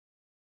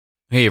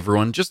Hey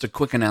everyone, just a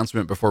quick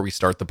announcement before we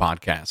start the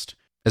podcast.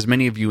 As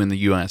many of you in the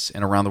US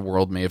and around the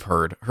world may have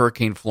heard,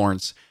 Hurricane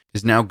Florence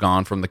is now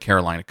gone from the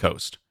Carolina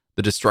coast.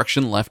 The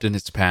destruction left in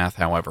its path,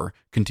 however,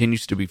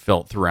 continues to be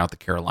felt throughout the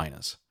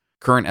Carolinas.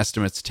 Current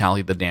estimates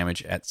tally the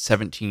damage at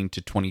 $17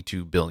 to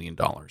 $22 billion.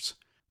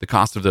 The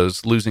cost of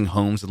those losing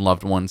homes and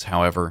loved ones,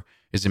 however,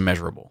 is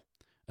immeasurable.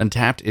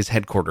 Untapped is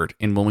headquartered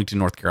in Wilmington,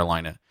 North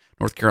Carolina,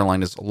 North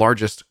Carolina's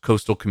largest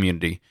coastal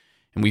community,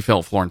 and we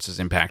felt Florence's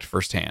impact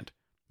firsthand.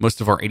 Most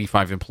of our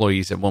 85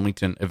 employees at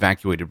Wilmington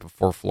evacuated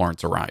before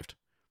Florence arrived.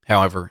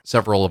 However,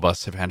 several of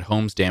us have had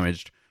homes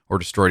damaged or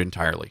destroyed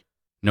entirely.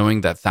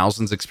 Knowing that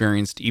thousands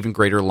experienced even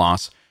greater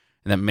loss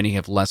and that many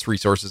have less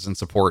resources and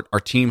support,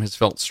 our team has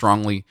felt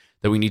strongly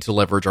that we need to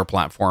leverage our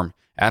platform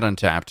at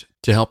Untapped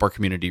to help our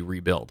community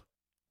rebuild.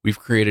 We've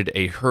created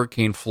a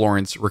Hurricane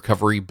Florence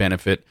Recovery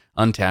Benefit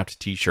Untapped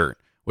t-shirt,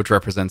 which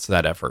represents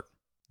that effort.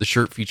 The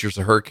shirt features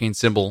a hurricane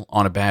symbol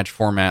on a badge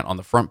format on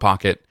the front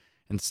pocket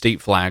and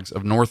state flags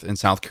of North and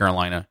South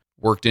Carolina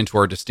worked into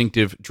our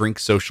distinctive Drink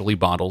Socially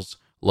Bottles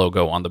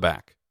logo on the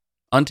back.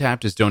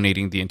 Untapped is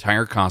donating the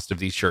entire cost of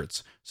these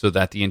shirts so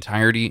that the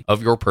entirety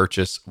of your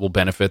purchase will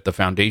benefit the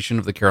foundation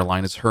of the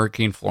Carolinas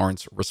Hurricane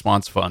Florence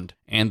Response Fund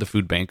and the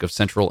Food Bank of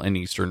Central and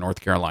Eastern North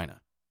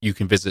Carolina. You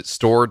can visit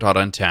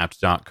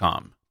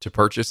store.untapped.com to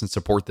purchase and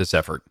support this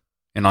effort.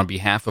 And on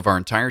behalf of our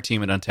entire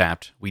team at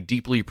Untapped, we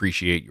deeply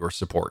appreciate your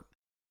support.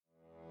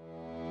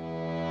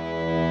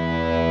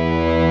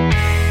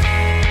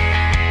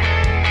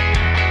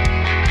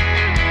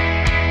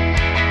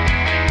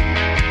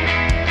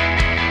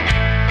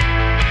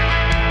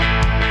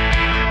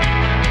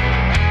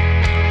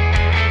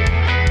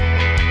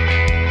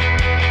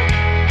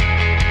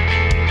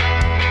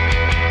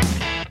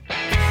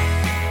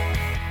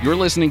 You're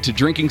listening to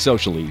Drinking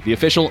Socially, the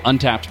official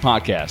Untapped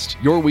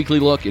podcast, your weekly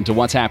look into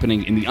what's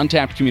happening in the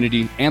Untapped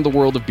community and the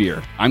world of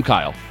beer. I'm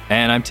Kyle.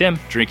 And I'm Tim.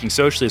 Drinking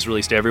Socially is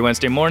released every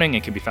Wednesday morning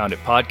and can be found at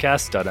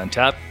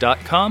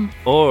podcast.untapped.com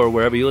or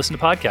wherever you listen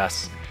to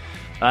podcasts.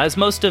 As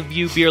most of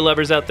you beer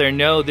lovers out there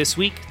know, this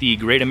week, the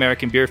Great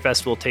American Beer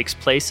Festival takes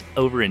place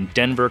over in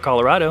Denver,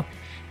 Colorado.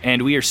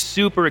 And we are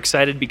super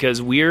excited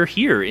because we're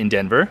here in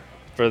Denver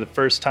for the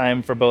first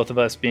time for both of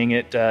us being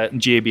at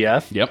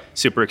GABF. Yep.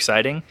 Super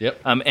exciting.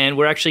 Yep. And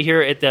we're actually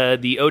here at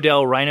the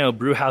Odell Rhino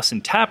Brewhouse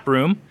and Tap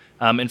Room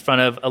in front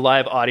of a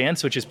live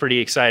audience, which is pretty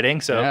exciting.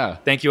 So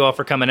Thank you all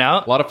for coming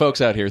out. A lot of folks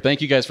out here.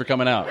 Thank you guys for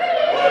coming out.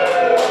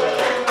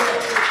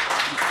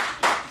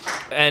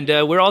 And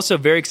we're also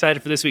very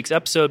excited for this week's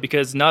episode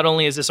because not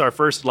only is this our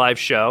first live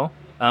show,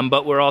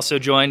 but we're also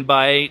joined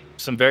by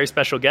some very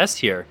special guests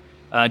here.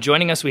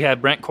 Joining us, we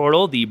have Brent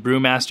Cordell, the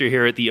brewmaster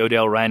here at the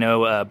Odell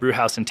Rhino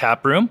Brewhouse and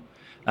Tap Room.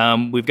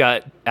 We've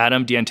got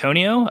Adam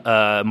D'Antonio,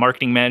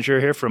 marketing manager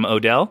here from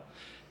Odell,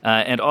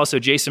 and also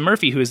Jason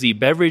Murphy, who is the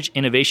beverage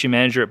innovation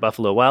manager at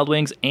Buffalo Wild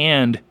Wings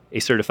and a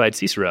certified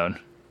Cicerone.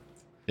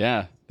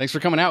 Yeah. Thanks for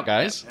coming out,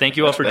 guys. Thank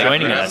you all for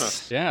joining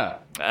us. Yeah.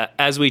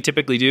 As we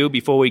typically do,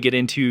 before we get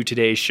into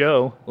today's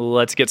show,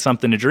 let's get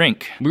something to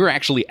drink. We were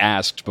actually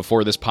asked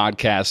before this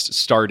podcast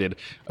started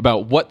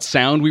about what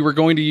sound we were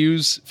going to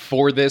use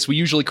for this. We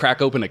usually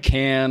crack open a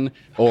can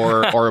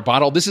or a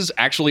bottle. This is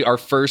actually our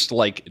first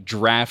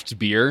draft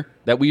beer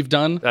that we've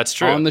done. That's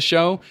true. On the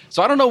show.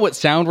 So I don't know what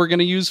sound we're going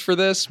to use for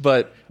this,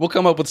 but we'll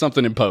come up with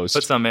something in post.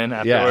 Put some in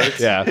afterwards.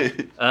 Yeah.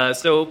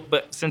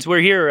 But since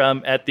we're here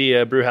at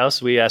the brew house,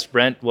 we asked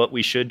Brent what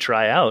we should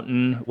try out,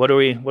 and what are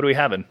we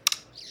having?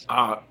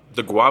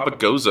 The Guava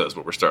Goza is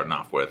what we're starting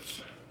off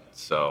with.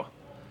 So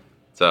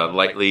it's a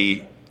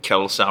lightly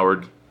kettle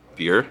soured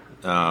beer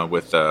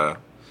with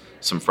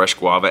some fresh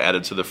guava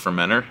added to the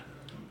fermenter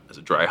as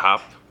a dry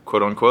hop,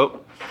 quote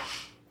unquote.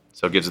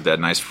 So it gives it that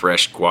nice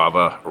fresh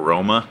guava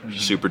aroma,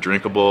 super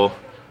drinkable.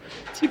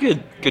 It's a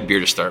good beer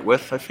to start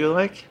with, I feel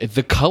like.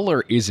 The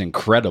color is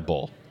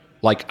incredible.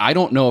 I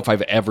don't know if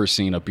I've ever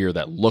seen a beer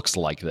that looks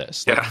like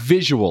this.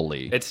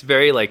 Visually. It's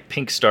very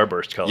pink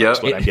Starburst color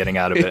is what I'm getting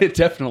out of it. It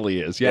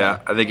definitely is, yeah.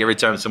 I think every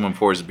time someone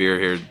pours a beer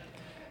here,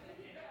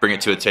 bring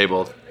it to a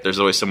table, there's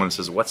always someone who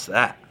says, "What's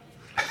that?"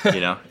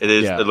 It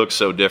is. It looks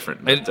so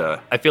different. But,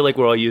 I feel like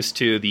we're all used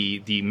to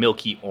the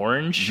milky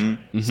orange,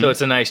 so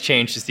it's a nice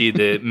change to see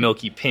the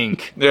milky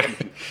pink.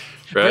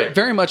 Right.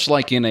 Very much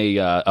like in a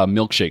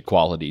milkshake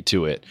quality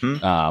to it,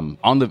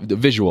 on the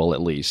visual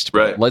at least. But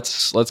right.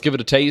 Let's give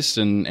it a taste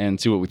and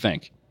see what we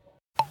think.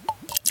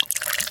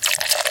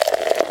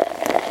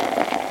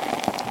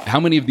 How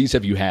many of these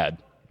have you had,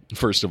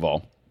 first of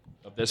all?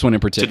 This one in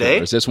particular.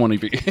 Today? Is this one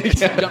of your,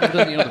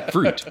 the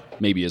fruit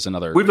maybe is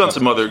another. We've done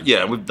some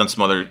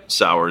other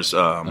sours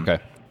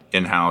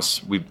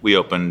in-house. We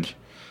opened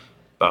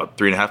about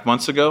 3.5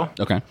 months ago.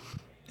 Okay.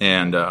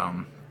 And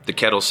the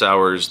kettle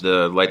sours,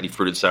 the lightly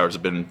fruited sours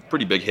have been a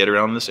pretty big hit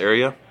around this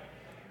area.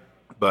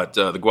 But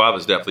the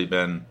guava's definitely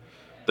been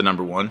the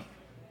number one.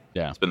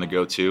 Yeah. It's been the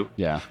go-to.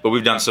 Yeah. But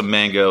we've done some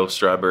mango,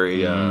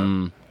 strawberry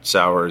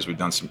sours. We've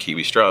done some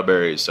kiwi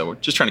strawberries. So we're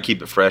just trying to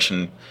keep it fresh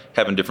and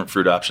having different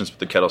fruit options with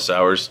the kettle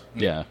sours.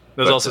 Yeah.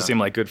 Those also seem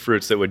like good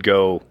fruits that would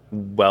go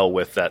well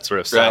with that sort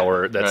of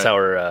sour,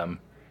 sour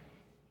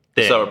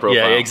thing. Sour profile.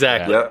 Yeah,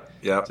 exactly.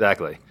 Yeah.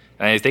 Exactly.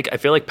 And I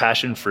feel like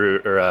passion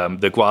fruit or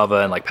the guava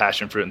and like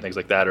passion fruit and things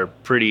like that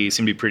seem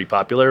to be pretty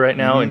popular right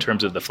now in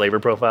terms of the flavor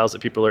profiles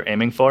that people are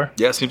aiming for.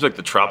 Yeah, it seems like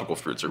the tropical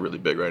fruits are really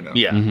big right now.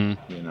 Yeah.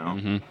 You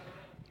know?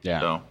 Yeah.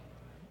 So,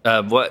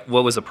 What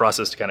was the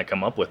process to kind of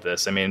come up with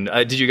this? I mean,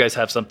 did you guys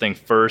have something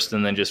first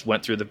and then just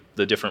went through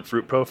the different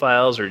fruit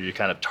profiles, or did you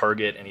kind of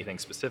target anything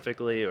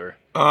specifically? Or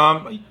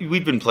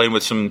we've been playing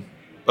with some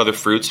other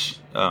fruits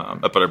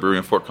up at our brewery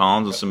in Fort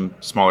Collins and some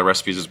smaller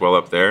recipes as well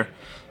up there.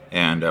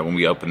 And when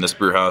we opened this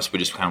brew house, we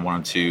just kind of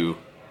wanted to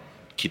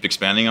keep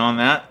expanding on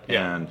that.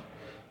 Yeah. And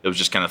it was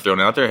just kind of thrown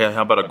out there, hey,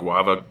 how about a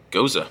guava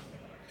goza?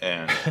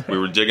 And we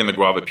were digging the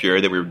guava puree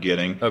that we were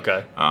getting.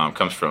 Okay.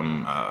 Comes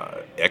from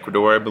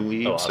Ecuador, I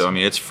believe. Oh, awesome. So, I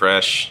mean, it's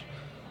fresh,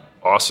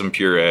 awesome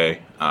puree.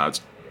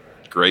 It's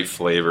great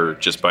flavor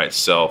just by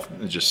itself.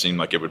 It just seemed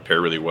like it would pair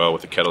really well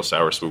with the kettle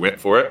sour, so we went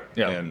for it.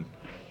 Yeah. And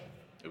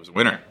it was a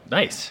winner.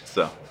 Nice.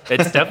 So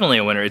It's definitely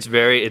a winner. It's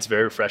very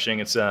refreshing.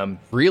 It's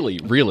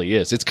Really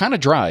is. It's kind of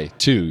dry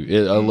too.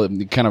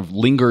 It kind of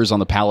lingers on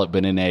the palate,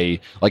 but in a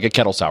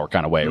kettle sour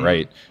kind of way,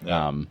 right?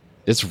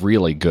 It's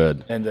really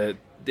good. and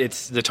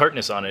it's the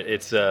tartness on it.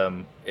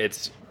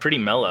 It's pretty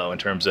mellow in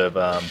terms of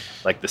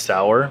like the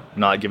sour,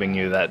 not giving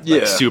you that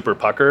like, super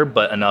pucker,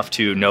 but enough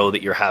to know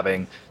that you're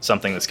having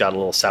something that's got a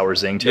little sour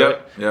zing to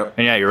it. Yep.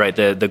 And yeah, you're right.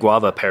 The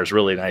guava pairs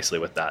really nicely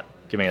with that,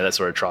 giving it that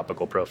sort of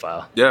tropical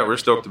profile. Yeah, we're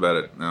stoked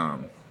about it.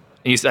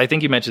 I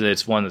think you mentioned that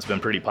it's one that's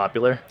been pretty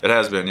popular. It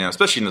has been, yeah,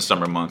 especially in the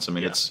summer months. I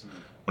mean, it's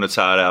when it's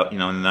hot out, in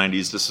the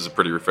 90s, this is a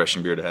pretty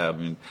refreshing beer to have. I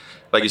mean,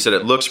 like you said,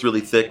 it looks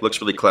really thick,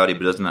 looks really cloudy,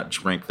 but it does not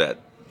drink that.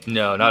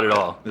 No, not at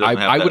all.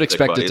 I would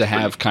expect it to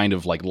have kind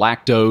of like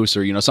lactose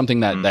or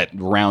something that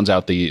rounds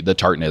out the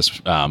tartness,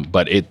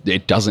 but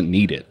it doesn't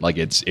need it. Like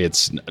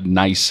it's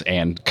nice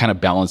and kind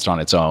of balanced on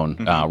its own,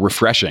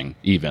 refreshing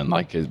even.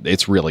 Like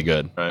it's really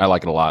good. Right. I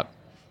like it a lot.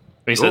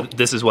 You said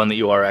this is one that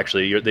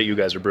that you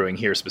guys are brewing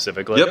here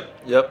specifically.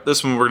 Yep.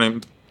 This one we're gonna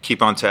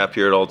keep on tap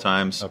here at all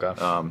times.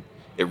 Okay.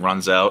 It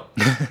runs out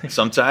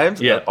sometimes.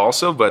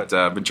 Also, but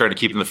I've been trying to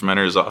keep it in the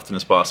fermenter as often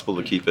as possible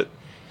to keep it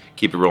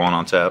rolling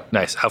on tap.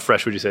 Nice. How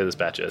fresh would you say this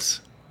batch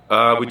is?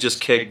 We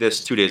just kegged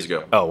this 2 days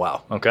ago. Oh,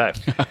 wow. Okay.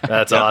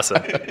 That's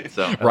awesome.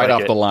 So right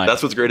off the line.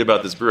 That's what's great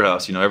about this brew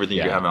house. Everything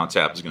you have on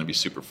tap is going to be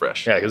super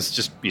fresh. Yeah,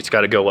 because it's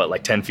got to go,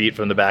 like 10 feet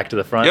from the back to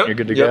the front? Yep. You're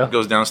good to go? It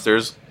goes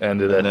downstairs, and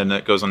then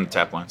it goes on the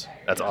tap lines.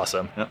 That's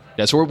awesome. Yep.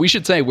 Yeah, so we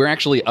should say we're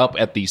actually up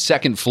at the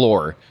second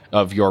floor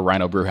of your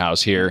Rhino Brew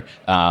House here.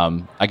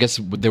 I guess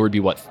there would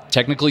be,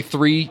 technically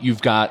 3.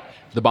 You've got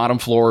the bottom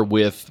floor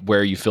with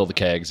where you fill the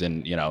kegs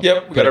and,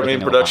 Yep, we got our main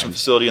production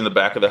facility in the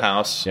back of the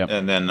house. Yep.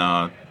 And then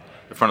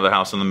the front of the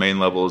house on the main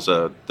level is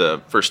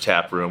the first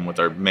tap room with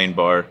our main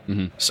bar,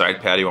 side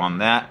patio on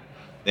that.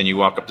 Then you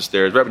walk up the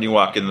stairs. Right when you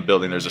walk in the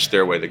building, there's a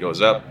stairway that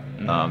goes up.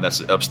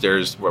 That's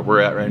upstairs where we're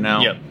at right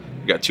now. Yep.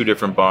 We got 2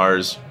 different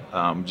bars.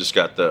 Just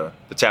got the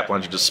tap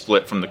lines are just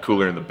split from the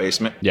cooler in the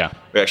basement. Yeah.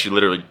 We actually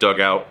literally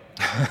dug out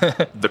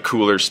the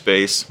cooler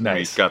space.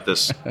 Nice. We got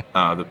this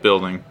the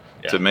building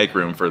to make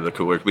room for the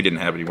cooler. We didn't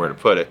have anywhere to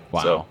put it.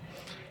 Wow.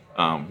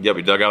 So,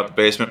 we dug out the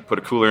basement, put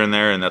a cooler in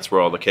there, and that's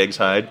where all the kegs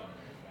hide.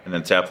 And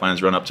then tap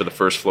lines run up to the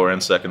first floor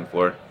and second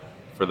floor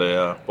for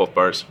the both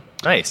bars.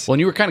 Nice. Well,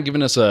 and you were kind of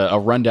giving us a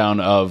rundown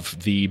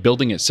of the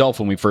building itself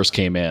when we first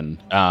came in,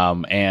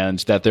 and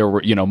that there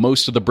were,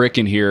 most of the brick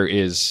in here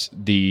is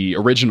the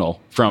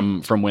original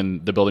from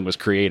when the building was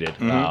created.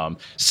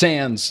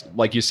 Sans,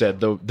 like you said,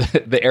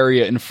 the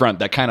area in front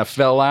that kind of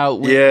fell out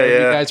when you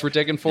guys were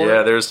digging for it.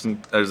 Yeah, there's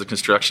a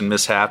construction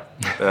mishap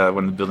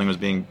when the building was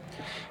being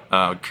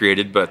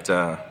created, but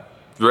the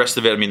rest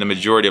of it, the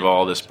majority of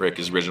all this brick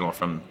is original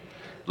from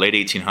late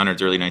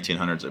 1800s, early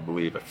 1900s, I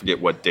believe. I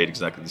forget what date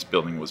exactly this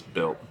building was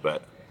built,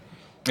 but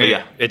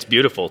yeah, it's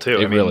beautiful too.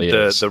 It really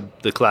is.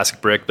 The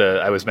classic brick.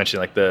 I was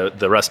mentioning like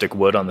the rustic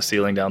wood on the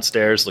ceiling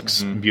downstairs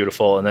looks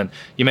beautiful. And then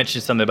you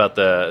mentioned something about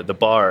the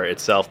bar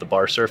itself, the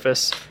bar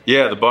surface.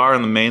 Yeah, the bar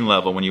on the main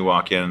level when you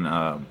walk in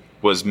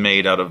was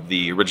made out of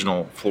the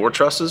original floor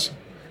trusses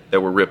that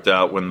were ripped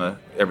out when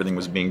everything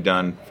was being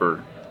done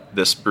for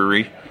this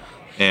brewery,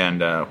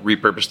 and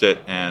repurposed it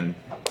and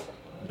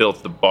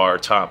built the bar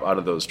top out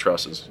of those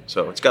trusses.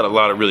 So it's got a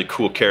lot of really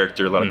cool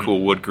character, a lot of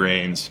cool wood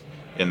grains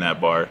in that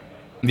bar.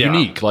 Yeah.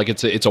 Unique, like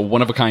it's a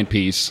one of a kind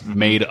piece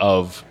made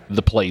of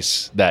the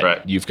place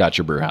that you've got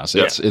your brew house.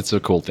 It's a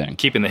cool thing.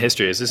 Keeping the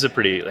history this is a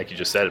pretty, like you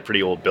just said, a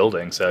pretty old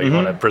building. So you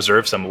want to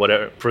preserve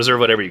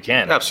whatever you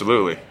can.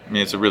 Absolutely.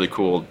 It's a really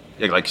cool,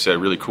 like you said,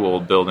 really cool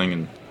old building,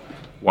 and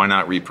why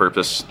not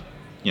repurpose,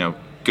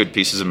 good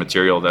pieces of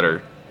material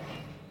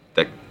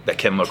that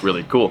can look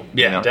really cool.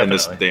 Definitely. In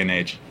this day and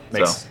age.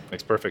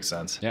 Makes perfect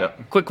sense. Yeah.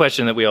 Quick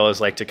question that we always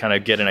like to kind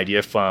of get an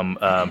idea from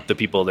the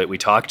people that we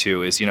talk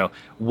to is,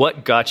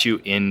 what got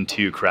you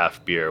into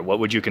craft beer? What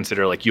would you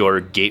consider like your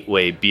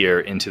gateway beer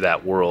into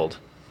that world?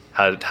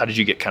 How did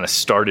you get kind of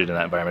started in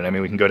that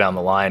environment? We can go down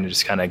the line and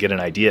just kind of get an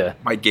idea.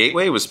 My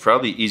gateway was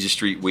probably Easy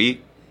Street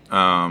Wheat.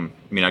 I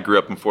grew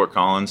up in Fort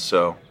Collins,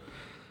 so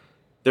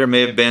there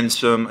may have been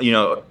some,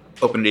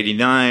 opened in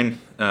 89.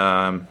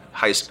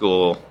 High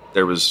school,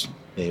 there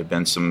may have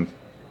been some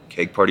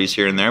keg parties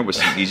here and there with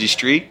some Easy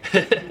Street,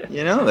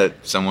 that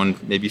someone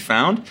maybe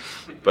found.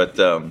 But,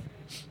 so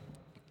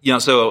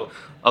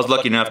I was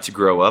lucky enough to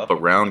grow up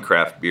around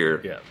craft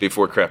beer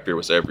before craft beer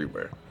was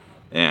everywhere.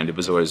 And it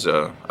was always,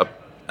 I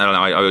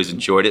always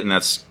enjoyed it, and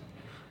that's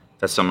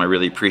something I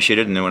really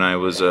appreciated. And then when I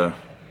was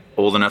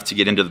old enough to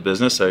get into the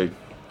business, I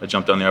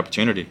jumped on the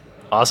opportunity.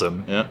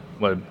 Awesome. Yeah.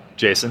 What,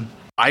 Jason?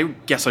 I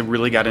guess I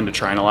really got into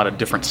trying a lot of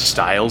different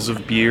styles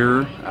of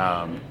beer.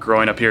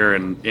 Growing up here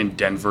in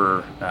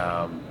Denver,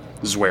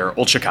 this is where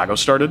Old Chicago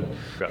started.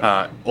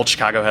 Old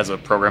Chicago has a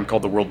program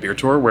called the World Beer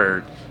Tour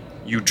where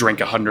you drink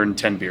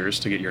 110 beers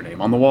to get your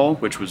name on the wall,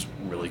 which was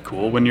really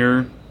cool when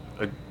you're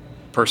a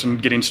person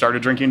getting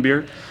started drinking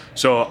beer.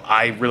 So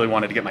I really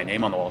wanted to get my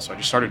name on the wall, so I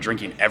just started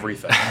drinking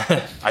everything.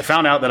 I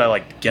found out that I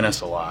liked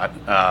Guinness a lot,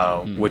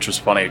 which was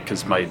funny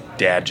because my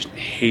dad just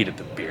hated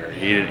the beer.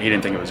 He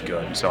didn't think it was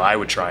good, so I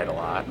would try it a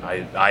lot.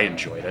 I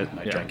enjoyed it, and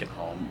I drank it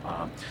home.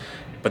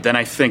 But then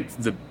I think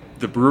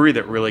the brewery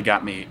that really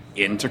got me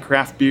into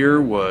craft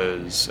beer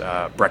was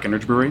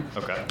Breckenridge Brewery.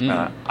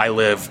 Okay. I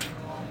lived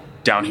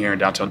down here in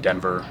downtown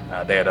Denver.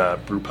 They had a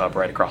brew pub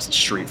right across the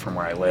street from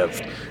where I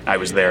lived. I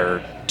was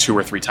there 2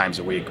 or 3 times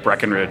a week.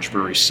 Breckenridge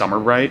Brewery Summer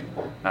Bright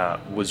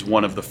was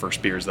one of the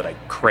first beers that I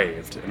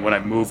craved. And when I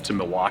moved to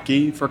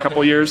Milwaukee for a couple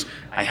of years,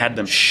 I had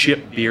them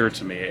ship beer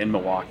to me in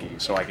Milwaukee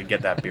so I could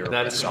get that beer.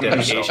 That is summer.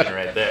 dedication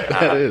right there.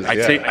 That is,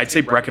 I'd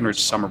say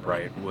Breckenridge Summer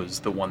Bright was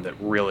the one that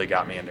really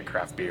got me into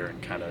craft beer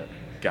and kind of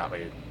got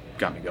me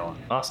going.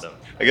 Awesome.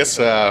 I guess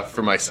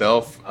for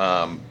myself,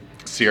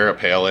 Sierra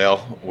Pale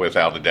Ale,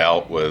 without a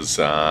doubt, was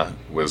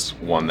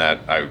one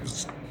that I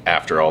was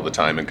after all the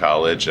time in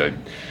college.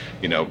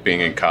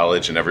 Being in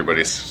college and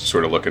everybody's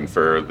sort of looking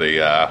for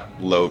the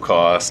low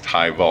cost,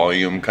 high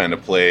volume kind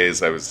of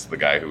plays. I was the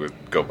guy who would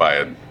go buy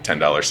a $10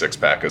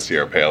 6-pack of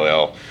Sierra Pale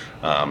Ale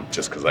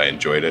just because I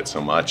enjoyed it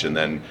so much. And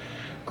then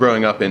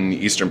growing up in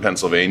eastern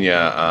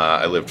Pennsylvania,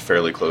 I lived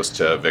fairly close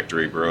to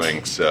Victory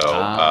Brewing, so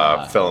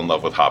fell in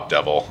love with Hop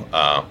Devil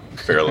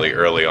fairly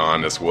early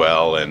on as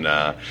well.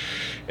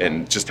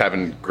 And just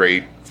having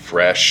great,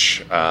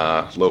 fresh,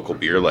 local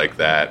beer like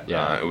that,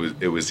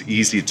 it was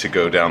easy to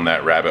go down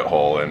that rabbit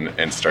hole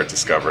and start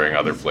discovering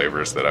other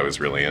flavors that I was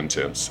really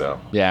into. So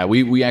yeah,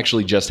 we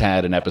actually just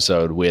had an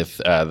episode with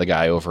the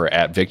guy over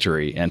at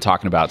Victory and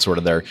talking about sort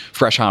of their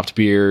fresh hopped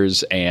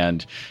beers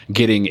and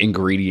getting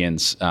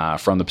ingredients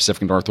from the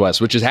Pacific Northwest,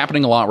 which is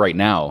happening a lot right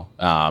now.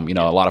 A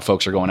lot of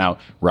folks are going out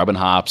rubbing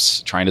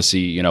hops, trying to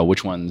see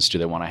which ones do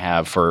they want to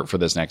have for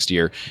this next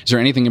year. Is there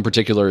anything in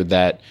particular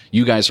that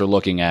you guys are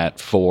looking at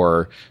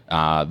for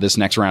this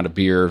next round of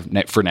beer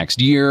for next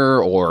year,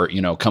 or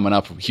coming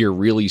up here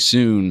really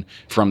soon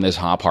from this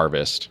hop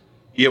harvest?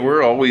 Yeah,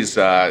 we're always,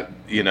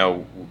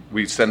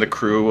 we send a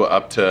crew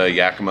up to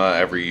Yakima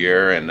every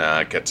year and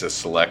get to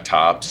select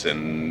hops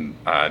and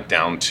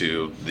down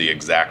to the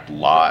exact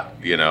lot,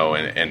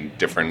 and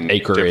different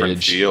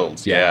different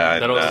fields. Yeah,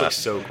 that always looks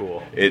so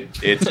cool.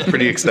 It's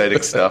pretty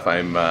exciting stuff.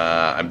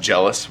 I'm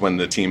jealous when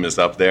the team is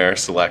up there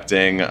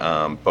selecting,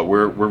 but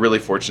we're really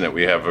fortunate.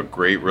 We have a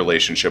great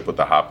relationship with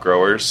the hop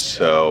growers,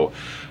 so.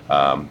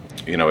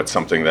 It's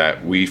something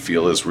that we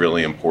feel is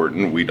really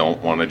important. We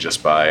don't want to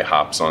just buy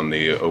hops on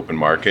the open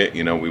market.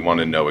 We want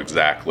to know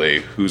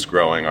exactly who's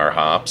growing our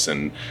hops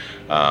and,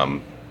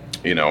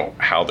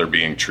 how they're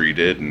being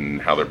treated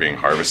and how they're being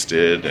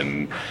harvested.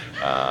 And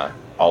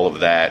all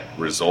of that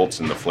results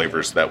in the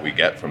flavors that we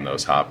get from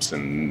those hops.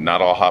 And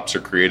not all hops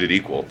are created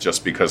equal.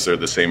 Just because they're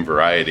the same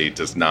variety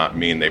does not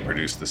mean they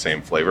produce the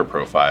same flavor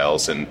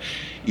profiles. And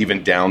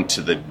even down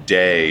to the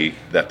day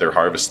that they're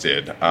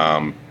harvested,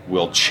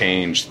 will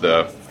change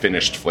the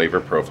finished flavor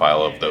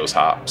profile of those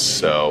hops.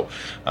 So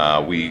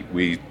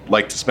we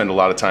like to spend a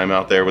lot of time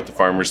out there with the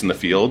farmers in the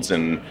fields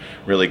and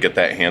really get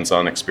that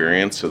hands-on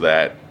experience so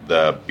that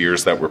the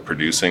beers that we're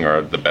producing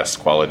are the best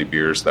quality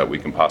beers that we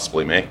can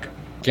possibly make.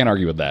 Can't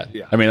argue with that.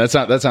 Yeah. I mean,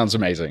 that sounds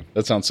amazing.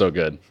 That sounds so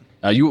good.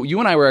 You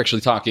and I were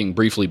actually talking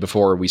briefly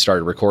before we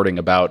started recording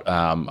about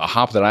a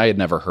hop that I had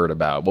never heard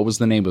about. What was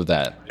the name of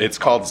that? It's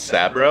called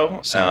Sabro.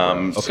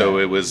 Okay. So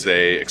it was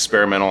a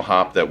experimental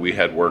hop that we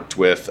had worked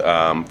with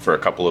for a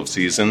couple of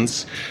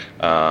seasons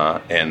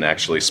and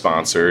actually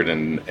sponsored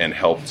and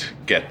helped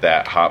get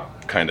that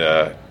hop kind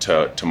of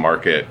to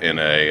market in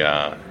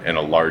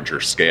a larger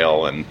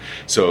scale. And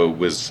so it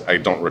was, I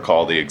don't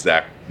recall the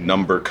exact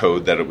number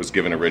code that it was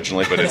given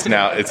originally, but it's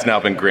now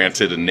been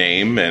granted a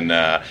name,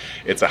 and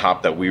it's a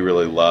hop that we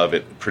really love.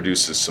 It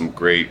produces some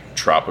great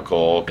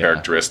tropical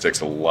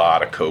characteristics, a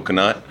lot of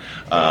coconut,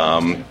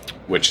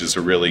 which is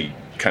a really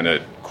kind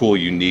of cool,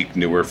 unique,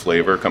 newer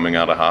flavor coming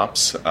out of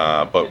hops,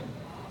 but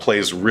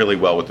plays really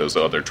well with those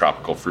other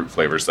tropical fruit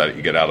flavors that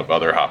you get out of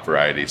other hop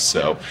varieties.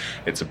 So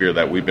it's a beer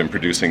that we've been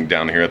producing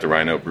down here at the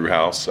Rhino Brew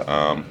House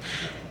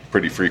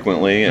pretty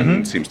frequently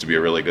and seems to be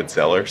a really good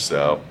seller.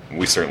 So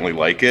we certainly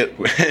like it.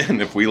 And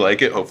if we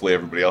like it, hopefully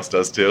everybody else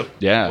does too.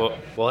 Yeah.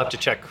 We'll have to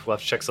check. We'll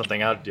have to check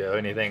something out. Do you have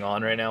anything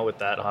on right now with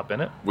that hop in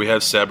it? We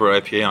have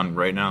Sabro IPA on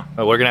right now.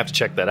 Oh, we're gonna have to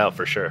check that out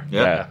for sure.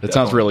 Yeah, that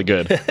sounds really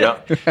good. Yeah.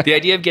 The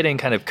idea of getting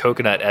kind of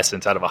coconut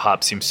essence out of a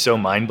hop seems so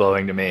mind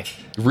blowing to me.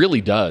 It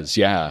really does,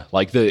 yeah.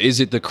 Like is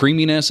it the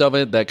creaminess of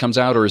it that comes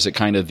out, or is it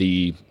kind of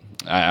the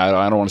I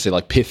don't want to say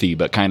like pithy,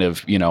 but kind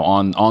of,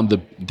 on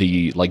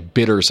the like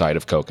bitter side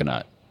of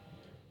coconut?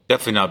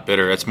 Definitely not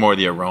bitter. It's more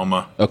the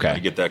aroma. Okay.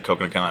 You get that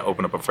coconut, kind of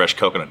open up a fresh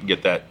coconut and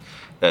get that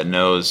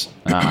nose.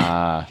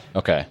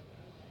 Okay.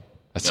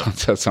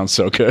 That sounds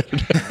so good.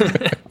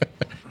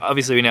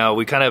 Obviously,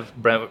 we kind of,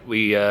 Brent,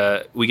 we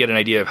get an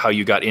idea of how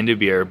you got into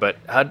beer, but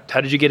how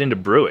did you get into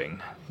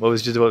brewing? What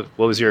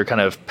was your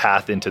kind of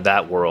path into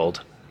that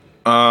world?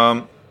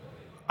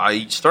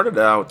 I started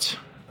out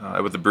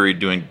with the brewery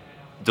doing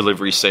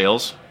delivery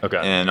sales,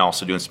 and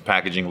also doing some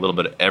packaging, a little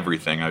bit of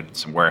everything. I did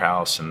some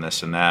warehouse and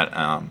this and that.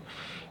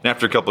 And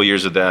after a couple of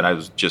years of that,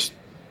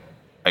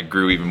 I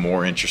grew even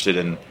more interested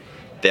in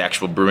the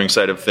actual brewing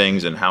side of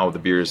things and how the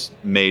beer is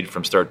made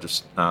from start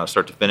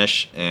to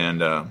finish.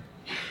 And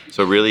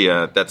so really,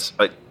 I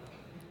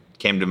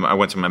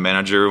went to my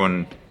manager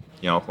a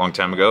long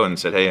time ago and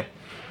said, "Hey,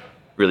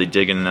 really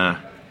digging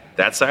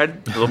that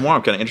side a little more.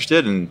 I'm kind of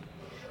interested," and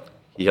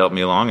he helped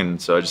me along.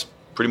 And so I just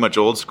pretty much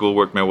old school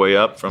worked my way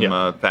up from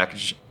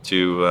package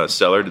to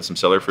cellar. Did some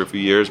cellar for a few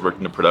years.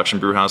 Worked in a production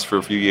brew house for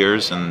a few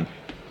years, and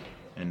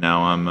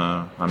now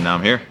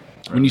I'm here.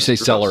 When you say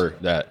cellar,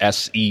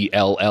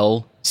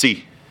 SELL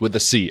C with the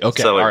C.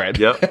 Okay, cellar. all right.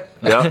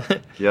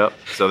 Yep.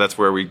 So that's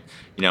where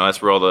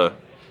that's where all the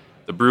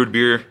brewed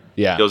beer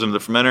goes into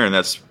the fermenter, and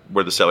that's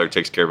where the cellar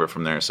takes care of it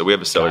from there. So we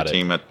have a cellar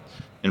team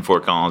in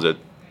Fort Collins that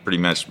pretty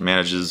much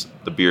manages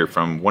the beer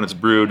from when it's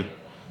brewed,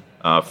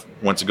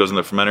 once it goes in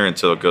the fermenter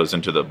until it goes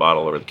into the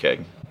bottle or the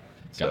keg.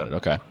 Got it.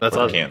 Okay. That's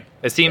awesome.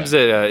 It seems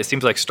it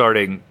seems like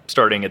starting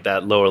at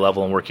that lower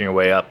level and working your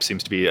way up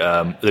seems to be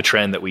the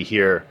trend that we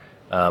hear.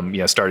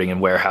 Starting in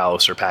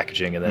warehouse or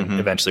packaging and then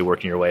eventually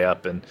working your way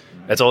up, and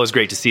it's always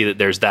great to see that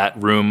there's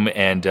that room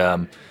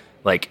and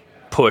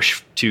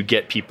push to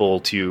get people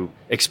to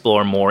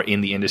explore more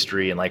in the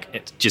industry and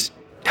just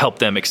help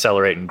them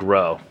accelerate and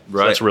grow. So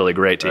that's really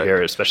great to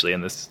hear, especially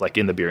in this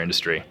in the beer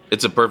industry.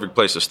 It's a perfect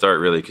place to start,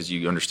 really, because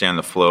you understand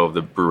the flow of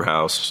the brew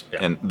house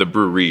and the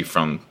brewery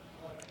from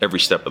every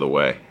step of the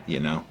way,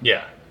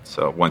 Yeah.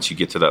 So once you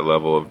get to that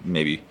level of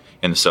maybe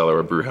in the cellar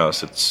or brew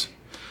house,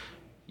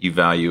 you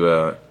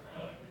value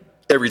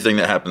everything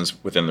that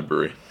happens within the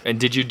brewery. And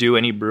did you do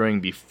any brewing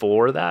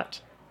before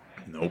that?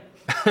 Nope.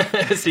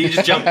 So you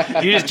just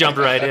jumped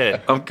right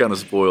in. I'm kind of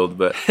spoiled,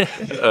 but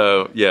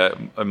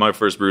my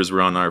first brews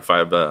were on our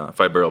five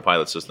barrel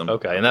pilot system.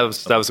 Okay, and that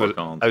was what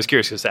I was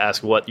curious to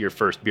ask what your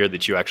first beer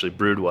that you actually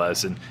brewed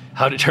was, and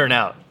how did it turn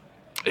out?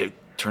 It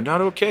turned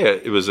out okay.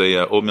 It was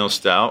a oatmeal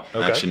stout.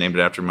 I actually named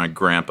it after my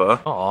grandpa.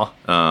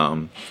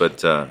 Aw.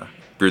 But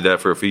brewed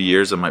that for a few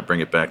years. I might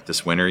bring it back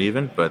this winter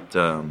even. But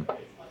that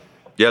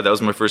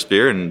was my first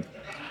beer, and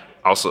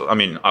also,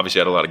 obviously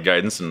I had a lot of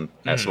guidance and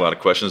asked a lot of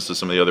questions to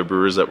some of the other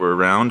brewers that were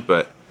around,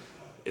 but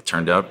it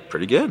turned out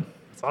pretty good.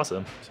 That's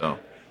awesome. So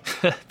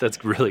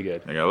that's really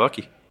good. I got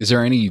lucky. Is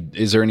there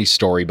any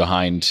story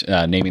behind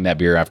naming that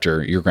beer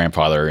after your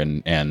grandfather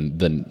and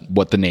then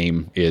what the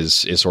name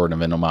is sort of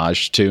an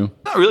homage to?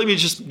 Not really.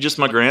 Just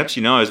my gramps.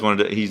 I always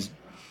wanted to.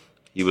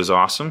 He was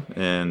awesome,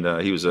 and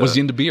he was. Was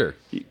he into beer?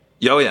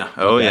 Oh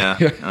yeah.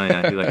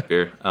 He liked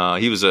beer.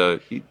 He was a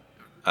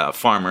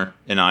farmer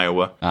in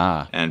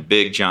Iowa and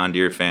big John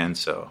Deere fan.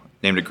 So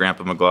named it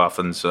Grandpa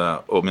McLaughlin's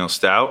oatmeal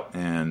stout,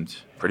 and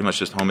pretty much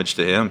just homage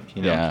to him.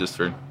 Just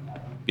for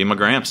being my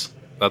gramps.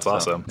 That's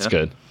awesome. That's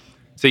good.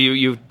 So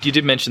you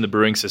did mention the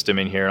brewing system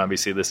in here, and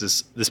obviously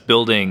this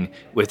building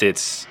with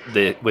its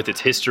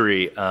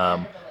history.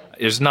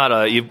 There's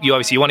not you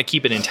obviously you want to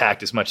keep it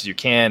intact as much as you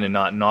can and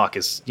not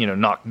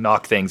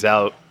knock things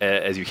out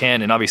as you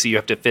can, and obviously you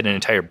have to fit an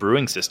entire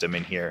brewing system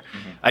in here.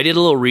 I did a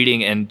little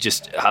reading and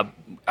just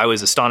I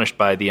was astonished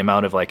by the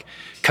amount of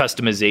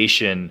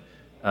customization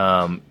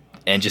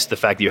and just the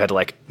fact that you had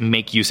to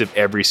make use of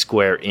every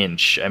square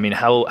inch.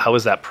 How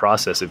was that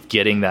process of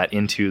getting that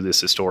into this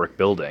historic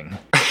building?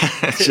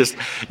 It's just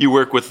you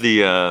work with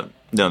the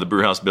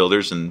brew house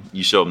builders and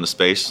you show them the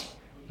space.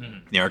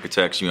 The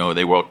architects, they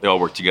all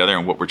work together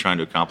on what we're trying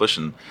to accomplish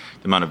and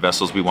the amount of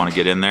vessels we want to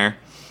get in there,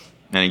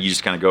 and you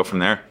just kind of go from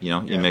there. You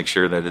make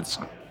sure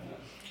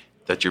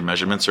that your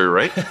measurements are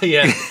right.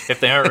 Yeah, if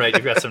they aren't right,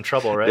 you've got some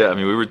trouble, right?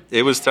 Yeah,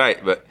 it was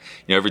tight, but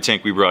every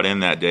tank we brought in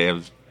that day,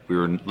 we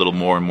were a little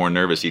more and more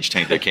nervous each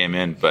tank that came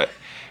in, but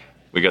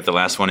we got the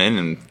last one in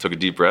and took a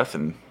deep breath,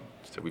 and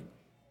so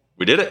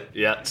we did it.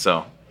 Yeah.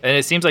 So. And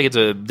it seems like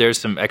there's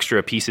some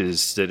extra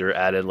pieces that are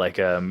added.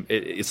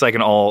 It's like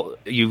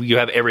you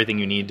have everything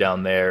you need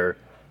down there.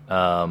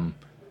 I'm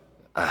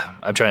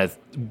trying to.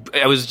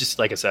 I was just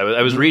like I said.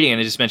 I was reading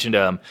and it just mentioned.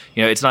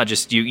 It's not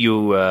just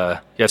you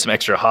have some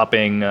extra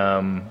hopping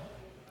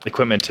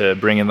equipment to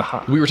bring in the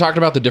hop. We were talking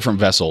about the different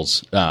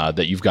vessels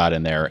that you've got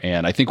in there,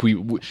 and I think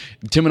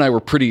Tim and I are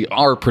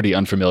pretty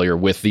unfamiliar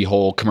with the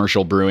whole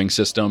commercial brewing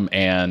system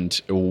and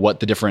what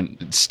the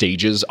different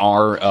stages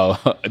are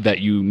that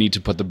you need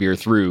to put the beer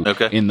through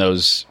in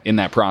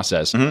that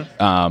process.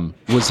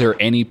 Was there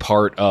any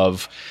part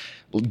of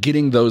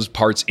getting those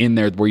parts in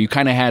there where you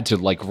kind of had to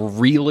like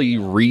really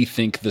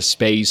rethink the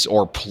space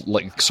or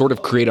sort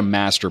of create a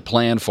master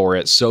plan for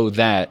it so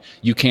that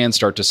you can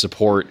start to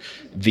support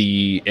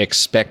the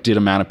expected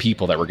amount of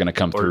people that were going to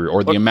come through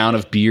or the amount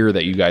of beer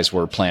that you guys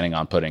were planning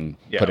on putting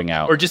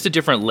out? Or just a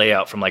different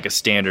layout from like a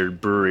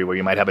standard brewery where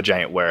you might have a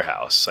giant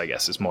warehouse, I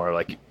guess is more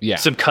like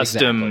some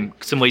custom,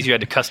 some ways you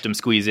had to custom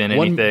squeeze in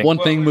anything. One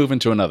thing moving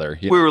to another.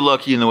 We were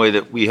lucky in the way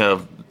that we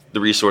have the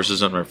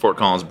resources under Fort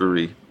Collins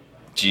Brewery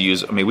to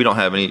use. I mean, we don't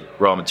have any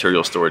raw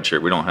material storage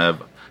here. We don't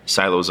have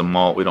silos of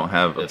malt. We don't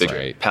have a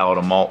big pallet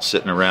of malt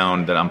sitting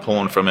around that I'm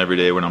pulling from every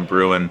day when I'm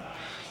brewing.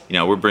 You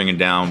know, we're bringing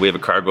down, we have a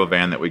cargo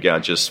van that we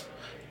got just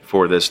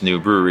for this new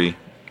brewery,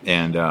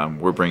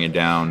 and we're bringing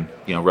down,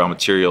 you know, raw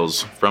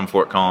materials from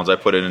Fort Collins. I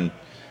put it in,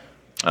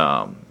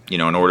 you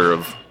know, an order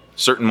of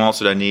certain malts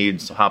that I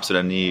need, hops that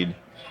I need,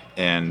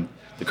 and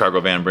the cargo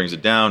van brings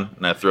it down,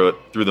 and I throw it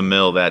through the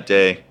mill that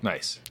day.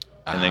 Nice.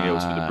 And then it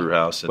goes to the brew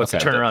house. What's the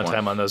turnaround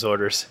time on those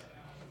orders?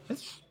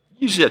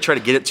 Usually I try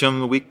to get it to them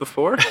the week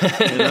before.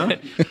 You know?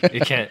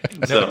 You can't.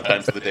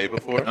 Sometimes the day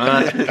before.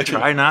 I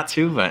try not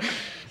to, but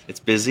it's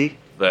busy.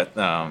 But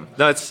no,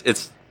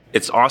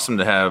 it's awesome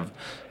to have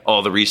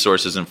all the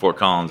resources in Fort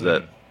Collins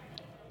that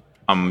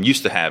I'm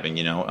used to having.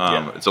 You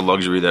know, it's a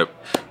luxury that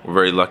we're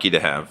very lucky to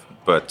have.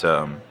 But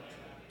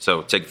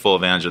so take full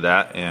advantage of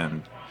that,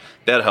 and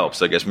that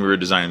helps. I guess when we were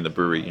designing the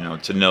brewery, you know,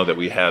 to know that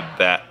we had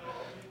that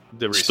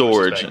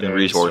storage and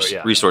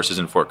resources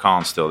in Fort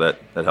Collins still, that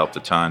helped a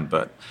ton.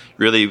 But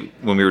really,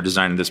 when we were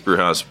designing this brew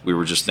house, we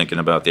were just thinking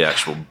about the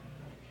actual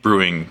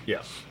brewing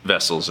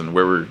vessels and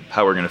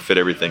how we're going to fit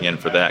everything in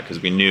for that, because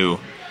we knew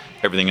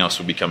everything else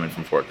would be coming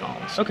from Fort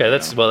Collins. Okay,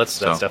 that's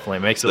definitely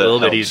makes it a little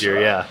bit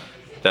easier.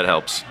 That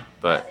helps.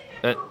 But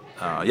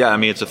I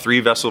mean, it's a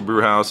 3-vessel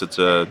brew house. It's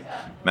a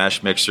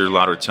mash mixer,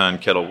 lauter ton,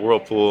 kettle,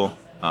 whirlpool.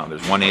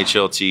 There's 1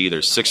 HLT.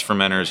 There's 6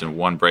 fermenters and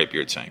 1 bright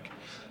beer tank.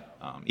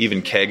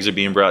 Even kegs are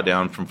being brought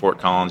down from Fort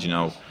Collins. You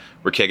know,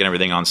 we're kegging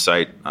everything on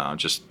site,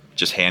 just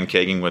hand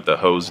kegging with a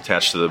hose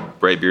attached to the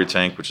bright beer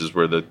tank, which is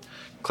where the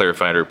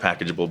clarified or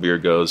packageable beer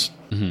goes.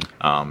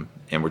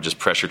 And we're just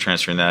pressure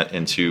transferring that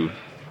into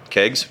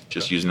kegs,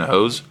 just using a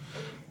hose.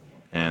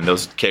 And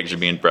those kegs are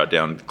being brought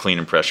down clean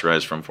and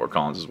pressurized from Fort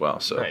Collins as well.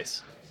 So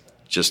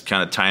just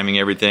kind of timing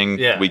everything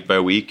week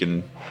by week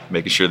and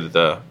making sure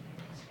that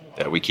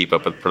we keep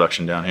up with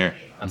production down here.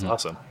 That's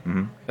awesome.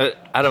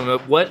 I don't know,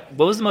 what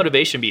was the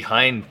motivation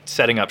behind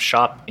setting up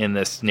shop in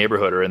this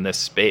neighborhood or in this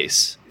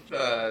space? We've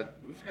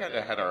kind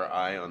of had our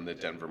eye on the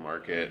Denver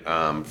market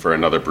for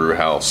another brew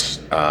house.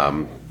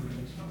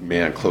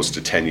 Close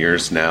to 10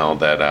 years now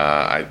that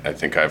I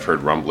think I've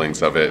heard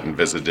rumblings of it and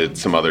visited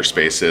some other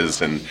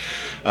spaces, and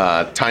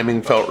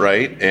timing felt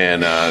right.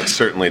 And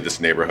certainly this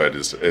neighborhood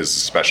is a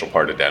special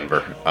part of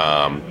Denver.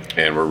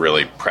 And we're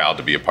really proud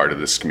to be a part of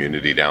this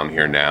community down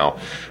here now.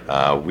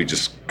 We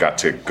just got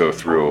to go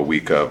through a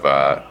week of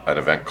an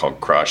event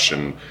called Crush,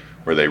 and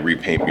where they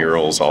repaint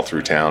murals all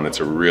through town. It's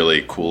a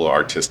really cool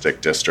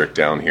artistic district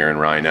down here in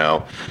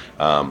Rhino.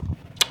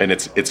 And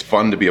it's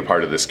fun to be a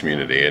part of this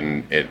community,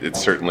 and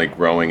it's certainly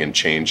growing and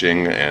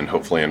changing, and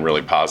hopefully in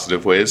really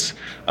positive ways.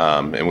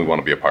 And we want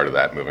to be a part of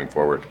that moving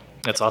forward.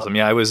 That's awesome.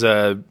 Yeah, I was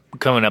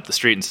coming up the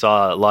street and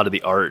saw a lot of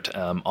the art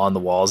on the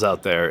walls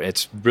out there.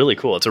 It's really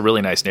cool. It's a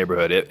really nice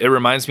neighborhood. It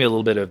reminds me a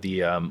little bit of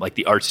the like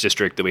the arts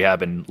district that we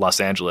have in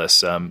Los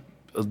Angeles.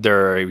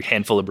 There are a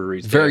handful of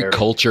breweries. Very there,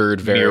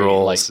 cultured, very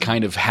murals, like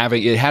kind of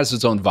having. It has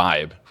its own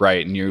vibe,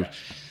 right? And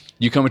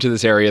you come into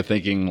this area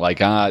thinking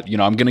like, I'm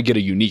going to get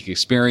a unique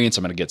experience.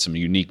 I'm going to get some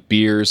unique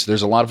beers.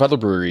 There's a lot of other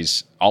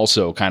breweries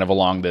also kind of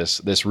along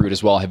this route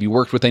as well. Have you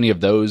worked with any of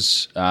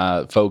those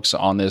folks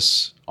on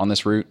this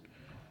route?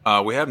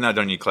 We have not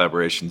done any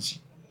collaborations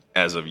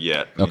as of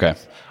yet. Okay.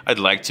 I'd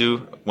like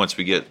to once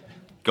we get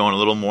going a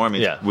little more. I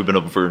mean, we've been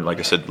open for, like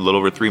I said, a little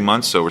over 3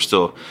 months, so we're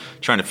still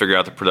trying to figure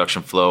out the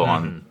production flow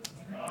on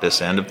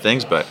this end of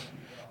things, but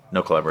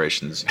no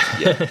collaborations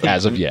yet.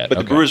 As of yet. But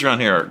the brewers around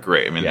here are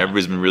great. I mean,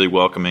 everybody's been really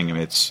welcoming. I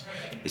mean, it's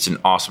an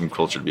awesome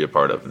culture to be a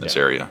part of in this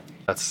area.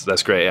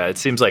 That's great. Yeah, it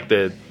seems like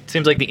the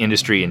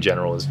industry in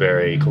general is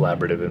very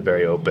collaborative and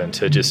very open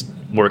to just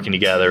working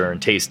together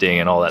and tasting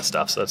and all that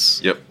stuff. So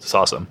that's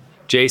awesome.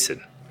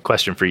 Jason,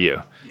 question for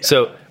you. Yeah.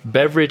 So,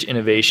 beverage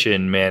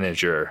innovation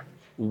manager.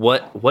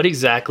 What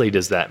exactly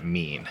does that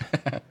mean?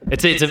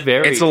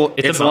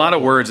 It's a lot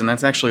of words, and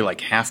that's actually like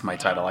half my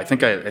title. I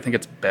think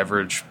it's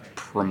beverage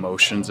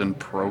promotions and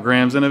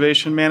programs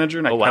innovation manager,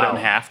 and I cut it in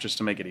half just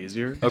to make it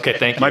easier. Okay,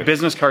 thank you. My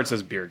business card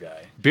says beer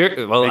guy.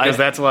 Because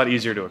that's a lot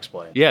easier to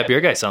explain. Yeah,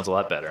 beer guy sounds a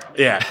lot better.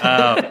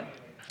 Yeah.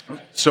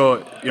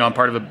 So, I'm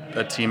part of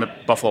a team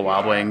at Buffalo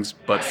Wild Wings,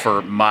 but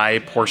for my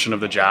portion of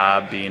the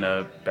job, being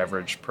a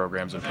beverage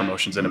programs and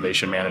promotions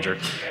innovation manager,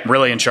 I'm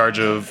really in charge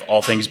of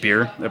all things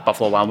beer at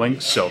Buffalo Wild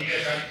Wings. So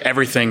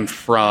everything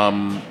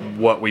from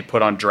what we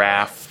put on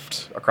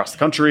draft across the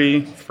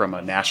country, from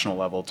a national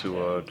level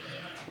to a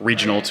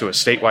regional to a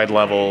statewide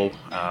level,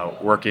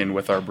 working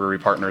with our brewery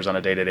partners on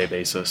a day-to-day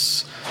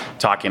basis,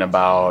 talking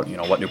about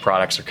what new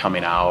products are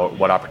coming out,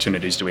 what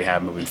opportunities do we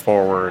have moving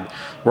forward,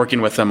 working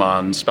with them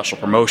on special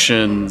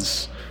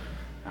promotions,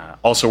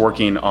 also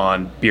working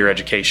on beer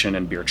education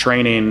and beer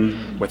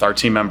training with our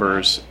team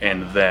members,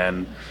 and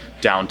then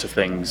down to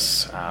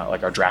things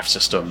like our draft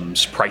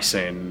systems,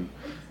 pricing.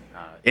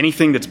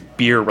 Anything that's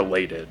beer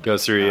related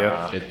Goes through you.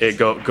 It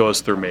goes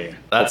through me.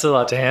 That's a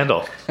lot to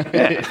handle.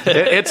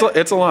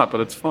 It's a lot,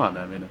 but it's fun.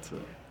 I mean, it's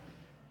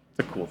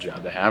a cool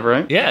job to have,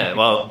 right? Yeah,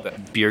 well,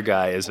 beer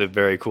guy is a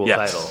very cool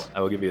Yes. title.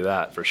 I will give you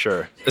that for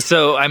sure.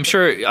 So I'm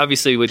sure,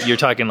 obviously, you're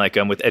talking like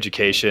with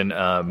education.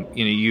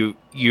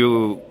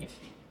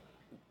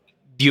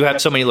 You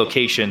have so many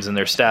locations and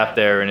there's staff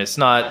there, and it's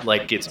not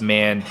like it's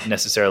manned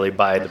necessarily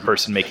by the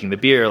person making the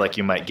beer like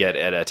you might get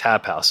at a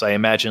tap house. So I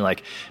imagine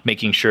like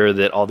making sure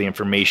that all the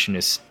information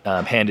is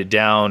handed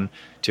down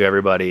to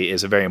everybody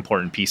is a very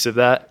important piece of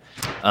that.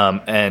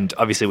 And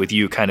obviously with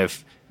you kind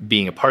of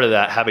being a part of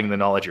that, having the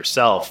knowledge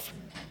yourself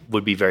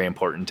would be very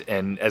important.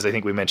 And as I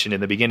think we mentioned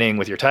in the beginning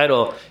with your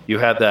title, you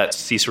have that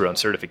Cicerone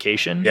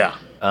certification. Yeah.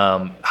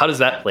 How does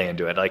that play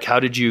into it? Like,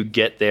 how did you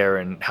get there,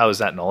 and how does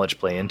that knowledge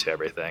play into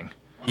everything?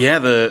 Yeah,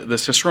 the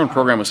Cicerone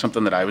program was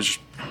something that I was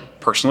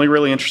personally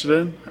really interested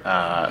in,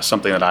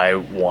 something that I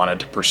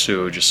wanted to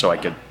pursue just so I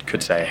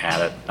could say I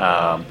had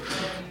it.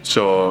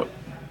 So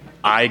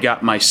I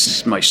got my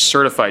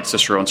certified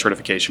Cicerone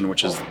certification,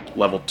 which is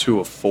level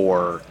 2 of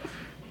 4,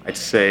 I'd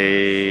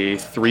say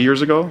 3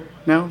 years ago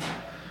now.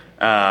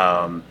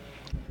 And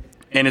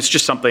it's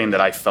just something that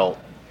I felt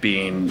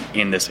being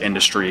in this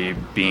industry,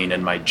 being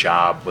in my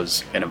job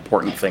was an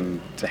important thing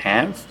to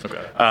have.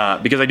 Okay.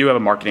 Because I do have a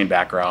marketing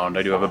background,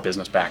 I do have a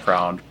business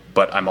background,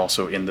 but I'm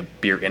also in the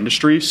beer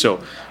industry.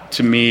 So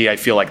to me, I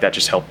feel like that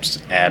just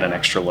helps add an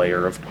extra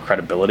layer of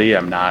credibility.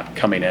 I'm not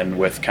coming in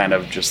with kind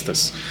of just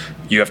this,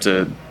 you have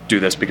to do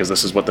this because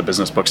this is what the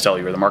business books tell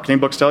you or the marketing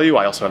books tell you.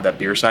 I also have that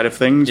beer side of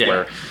things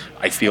where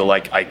I feel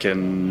like I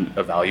can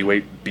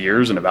evaluate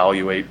beers and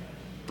evaluate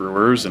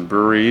brewers and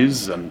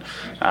breweries and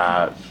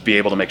be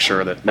able to make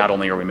sure that not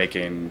only are we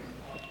making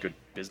good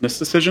business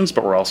decisions,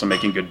 but we're also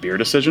making good beer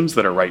decisions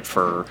that are right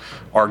for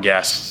our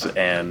guests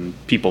and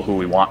people who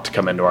we want to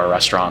come into our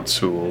restaurants,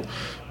 who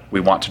we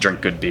want to drink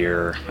good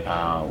beer.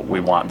 We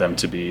want them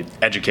to be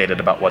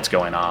educated about what's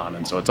going on.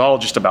 And so it's all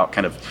just about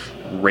kind of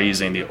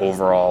raising the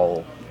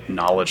overall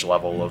knowledge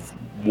level of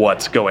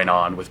what's going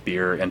on with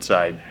beer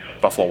inside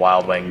Buffalo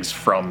Wild Wings,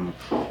 from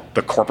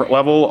the corporate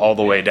level all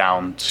the way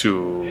down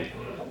to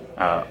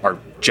our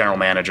general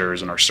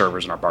managers and our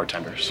servers and our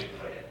bartenders.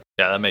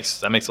 Yeah, that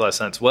makes a lot of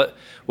sense. What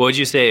would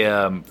you say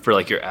for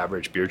like your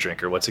average beer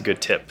drinker? What's a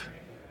good tip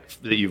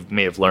that you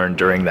may have learned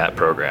during that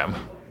program?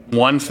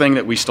 One thing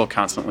that we still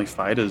constantly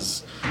fight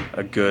is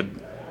a good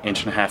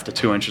 1.5 to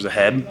 2 inches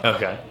ahead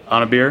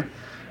on a beer.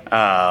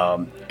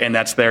 And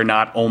that's there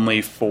not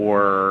only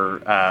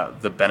for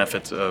the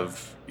benefits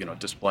of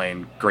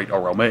displaying great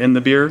aroma in the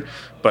beer,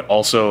 but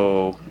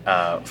also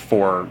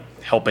for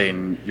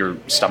helping your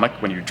stomach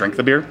when you drink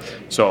the beer.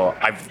 So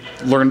I've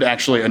learned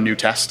actually a new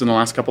test in the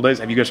last couple of days.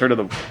 Have you guys heard of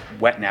the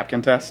wet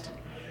napkin test?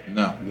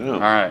 No. All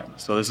right.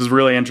 So this is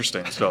really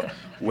interesting. So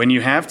when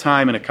you have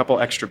time and a couple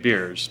extra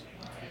beers,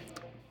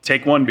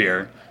 take one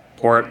beer,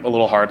 pour it a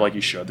little hard like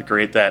you should to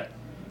create that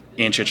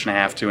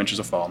 1.5, 2 inches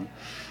of foam.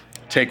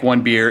 Take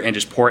one beer and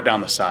just pour it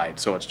down the side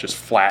so it's just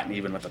flat and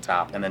even with the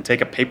top. And then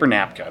take a paper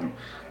napkin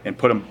and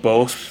put them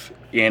both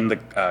in the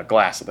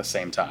glass at the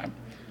same time.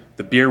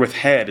 The beer with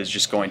head is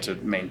just going to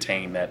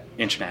maintain that 1.5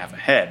 inches of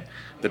head.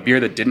 The beer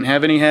that didn't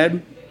have any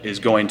head is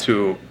going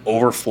to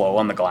overflow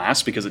on the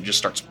glass because it just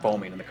starts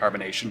foaming and the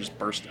carbonation just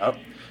bursts up.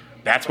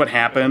 That's what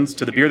happens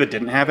to the beer that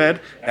didn't have head.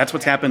 That's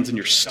what happens in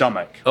your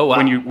stomach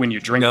when you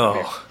drink the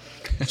beer.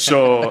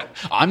 So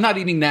I'm not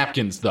eating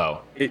napkins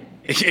though.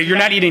 You're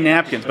not eating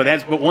napkins,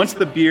 but once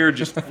the beer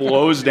just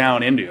flows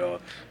down into you,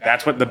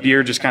 that's what the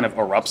beer just kind of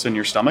erupts in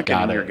your stomach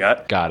and in your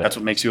gut. Got it. That's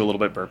what makes you a little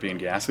bit burpy and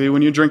gassy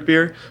when you drink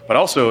beer. But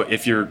also,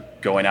 if you're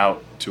going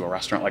out to a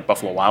restaurant like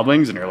Buffalo Wild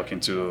Wings and you're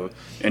looking to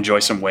enjoy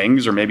some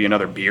wings or maybe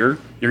another beer,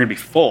 you're going to be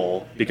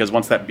full because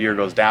once that beer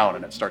goes down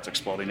and it starts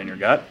exploding in your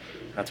gut,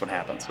 that's what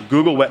happens. So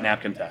Google wet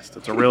napkin test.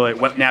 It's a really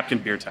wet napkin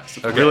beer test.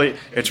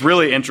 It's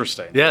really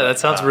interesting. Yeah, that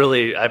sounds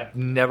really. I've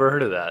never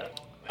heard of that.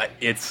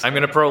 I'm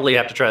going to probably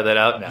have to try that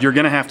out now. You're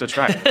going to have to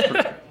try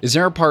it. Is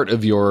there a part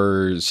of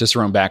your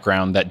Cicerone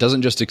background that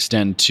doesn't just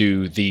extend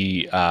to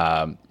the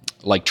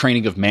like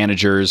training of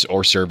managers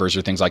or servers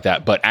or things like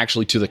that, but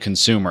actually to the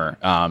consumer,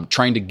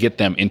 trying to get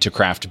them into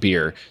craft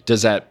beer?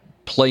 Does that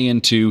play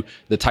into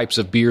the types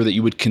of beer that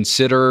you would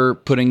consider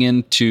putting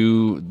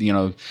into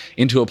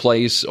a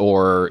place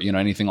or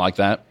anything like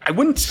that? I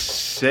wouldn't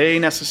say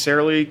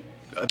necessarily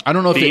I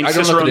don't know if being I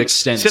don't know if it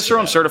extends. to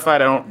Cicerone that.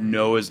 certified, I don't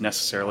know is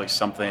necessarily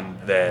something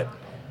that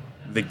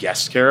the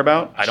guests care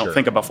about. I don't Sure.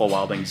 think a Buffalo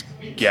Wild Wings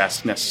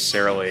guest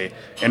necessarily,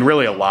 and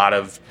really a lot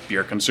of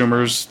beer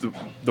consumers,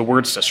 the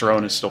word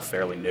Cicerone is still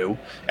fairly new.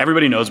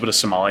 Everybody knows what a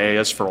sommelier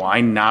is for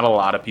wine. Not a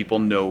lot of people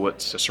know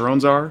what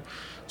Cicerones are.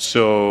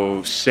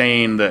 So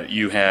saying that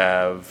you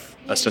have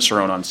a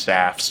Cicerone on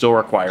staff still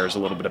requires a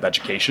little bit of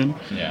education.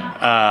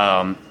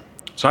 Yeah.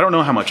 So I don't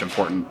know how much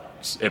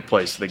importance it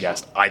plays to the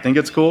guest. I think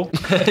it's cool.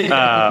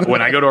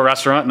 When I go to a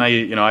restaurant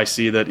and I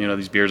see that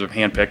these beers are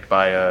handpicked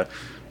by a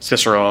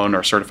Cicerone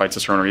or certified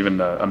Cicerone or even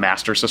a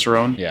master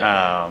Cicerone.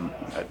 Yeah.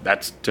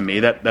 That's to me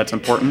that's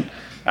important.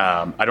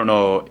 I don't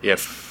know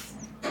if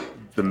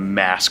the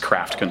mass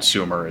craft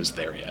consumer is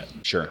there yet.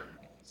 Sure.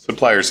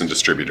 Suppliers and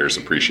distributors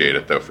appreciate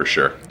it, though, for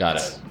sure. Got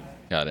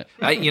it.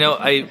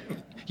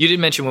 You did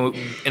mention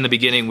in the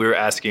beginning we were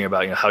asking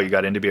about how you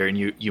got into beer, and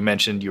you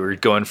mentioned you were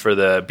going for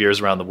the beers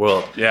around the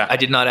world. Yeah. I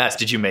did not ask.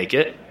 Did you make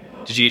it?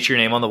 Did you get your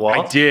name on the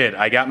wall? I did.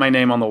 I got my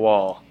name on the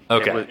wall.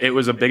 Okay. It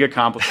was a big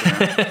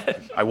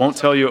accomplishment. I won't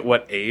tell you at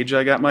what age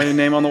I got my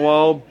name on the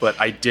wall, but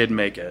I did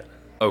make it.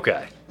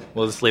 Okay.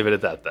 We'll just leave it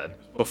at that then.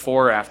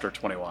 Before or after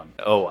 21?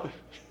 Oh, wow.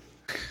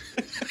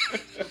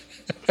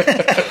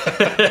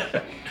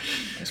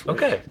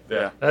 Okay.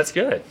 Yeah. That's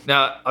good.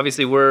 Now,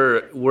 obviously,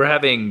 we're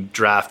having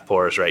draft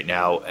pours right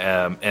now,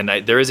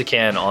 and there is a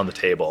can on the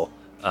table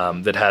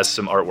that has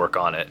some artwork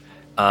on it.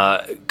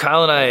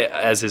 Kyle and I,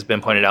 as has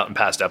been pointed out in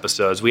past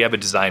episodes, we have a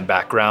design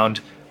background,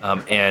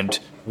 and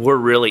we're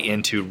really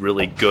into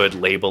really good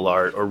label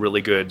art or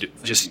really good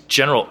just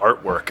general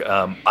artwork.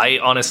 I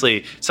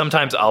honestly,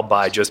 sometimes I'll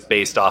buy just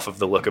based off of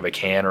the look of a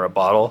can or a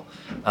bottle,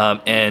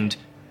 and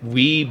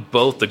we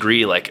both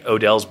agree like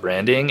Odell's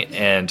branding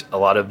and a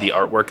lot of the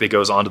artwork that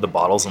goes onto the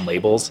bottles and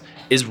labels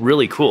is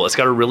really cool. It's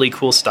got a really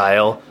cool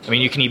style. I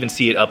mean, you can even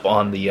see it up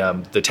on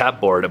the tap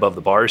board above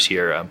the bars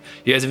here.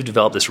 You guys have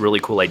developed this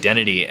really cool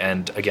identity,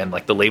 and again,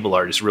 like the label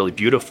art is really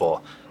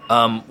beautiful.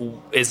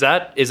 Is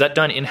that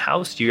done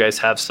in-house? Do you guys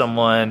have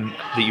someone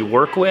that you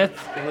work with?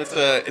 Well,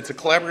 it's a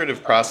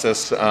collaborative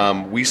process.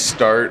 We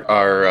start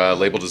our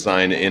label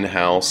design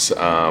in-house.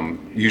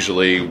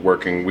 Usually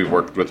we've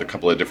worked with a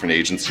couple of different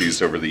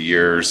agencies over the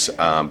years,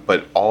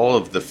 but all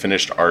of the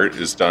finished art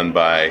is done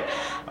by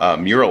a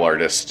mural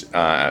artist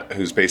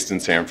who's based in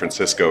San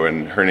Francisco,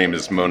 and her name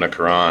is Mona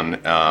Karan,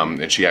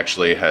 and she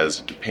actually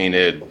has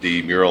painted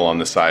the mural on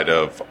the side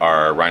of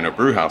our Rhino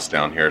Brew House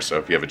down here. So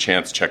if you have a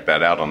chance, check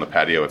that out on the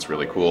patio. It's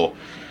really cool.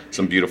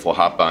 Some beautiful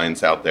hop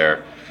vines out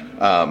there.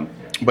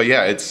 But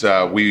yeah, it's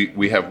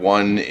we have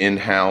one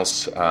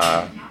in-house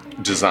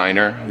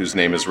designer whose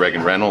name is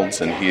Reagan Reynolds,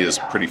 and he is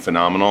pretty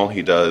phenomenal.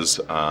 He does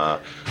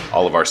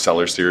all of our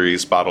Cellar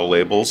Series bottle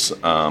labels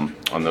on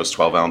those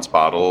 12-ounce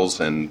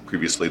bottles, and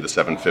previously the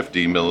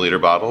 750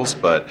 milliliter bottles.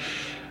 But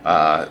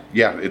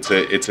yeah, it's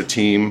a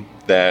team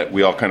that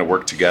we all kind of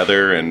work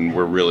together, and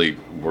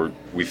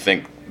we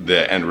think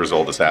the end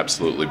result is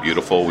absolutely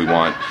beautiful. We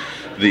want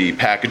the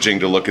packaging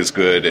to look as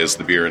good as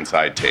the beer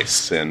inside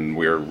tastes, and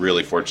we're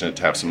really fortunate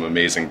to have some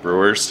amazing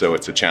brewers, so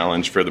it's a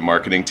challenge for the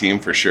marketing team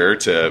for sure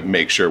to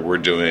make sure we're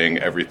doing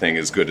everything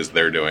as good as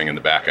they're doing in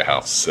the back of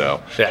house.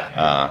 So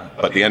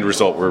but the end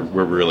result we're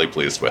really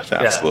pleased with.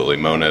 Absolutely.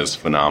 Mona is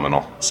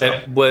phenomenal.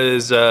 So.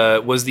 Was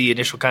the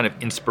initial kind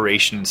of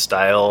inspiration and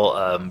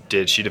style,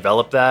 did she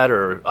develop that,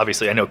 or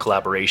obviously I know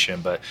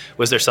collaboration, but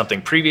was there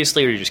something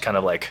previously, or you just kind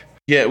of like...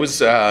 Yeah, it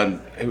was,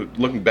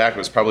 looking back, it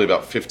was probably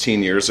about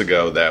 15 years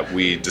ago that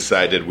we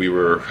decided we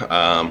were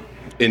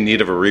in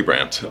need of a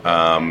rebrand.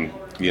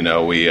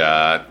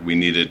 We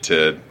needed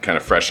to kind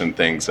of freshen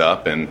things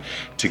up, and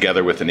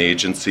together with an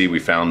agency, we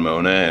found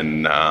Mona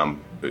and,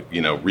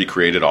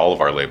 recreated all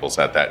of our labels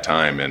at that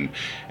time.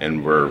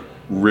 And we're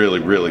really,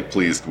 really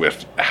pleased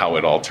with how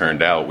it all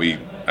turned out. We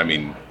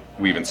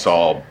even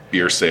saw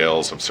beer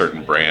sales of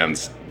certain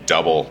brands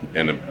double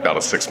in about a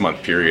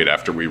 6-month period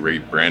after we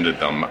rebranded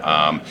them.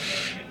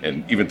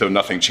 And even though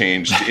nothing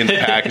changed in the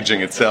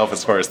packaging itself,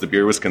 as far as the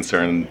beer was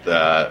concerned,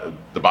 the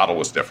bottle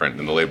was different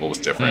and the label was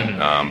different.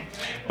 Mm-hmm.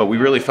 But we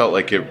really felt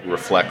like it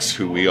reflects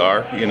who we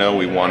are.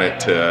 We want it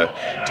to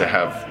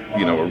have,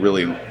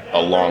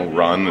 a long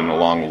run and a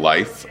long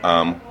life.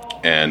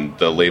 And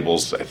the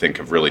labels, I think,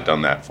 have really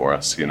done that for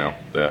us.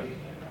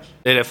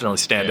 They definitely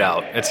stand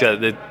out. It's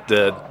got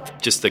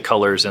the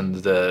colors and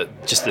the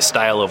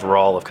style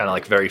overall of kind of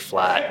like very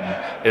flat,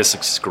 and it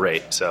looks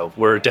great. So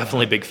we're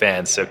definitely big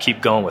fans. So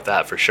keep going with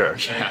that for sure.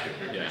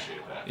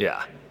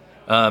 Yeah.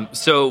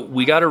 So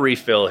we got a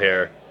refill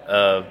here.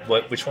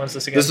 Which one's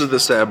this again? This is the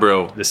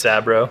Sabro. The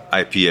Sabro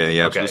IPA.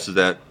 Yeah. Okay. So this is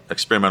that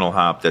experimental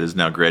hop that is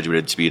now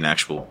graduated to be an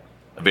actual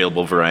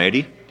available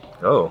variety.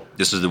 Oh.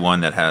 This is the one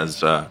that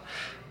has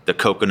the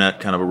coconut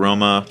kind of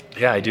aroma.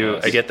 Yeah, I do.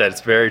 I get that.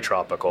 It's very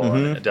tropical. Mm-hmm.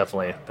 And it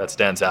definitely, that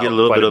stands out. You get a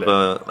little bit quite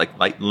of a like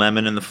light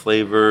lemon in the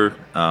flavor,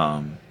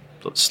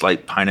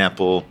 slight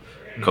pineapple,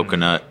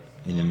 coconut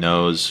in your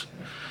nose.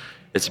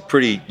 It's a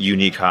pretty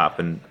unique hop,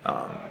 and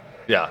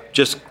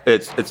just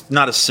it's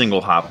not a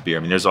single hop beer. I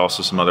mean, there's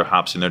also some other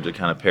hops in there to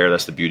kind of pair.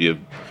 That's the beauty of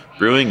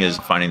brewing is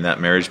finding that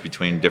marriage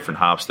between different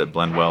hops that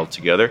blend well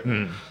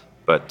together.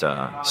 But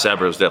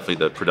Sabro is definitely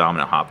the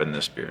predominant hop in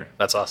this beer.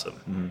 That's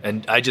awesome.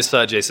 And I just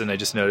saw, Jason, I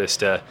just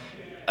noticed,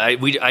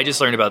 I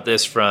just learned about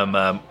this from,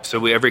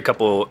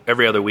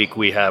 every other week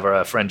we have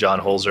our friend John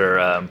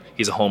Holzer.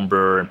 He's a home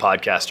brewer and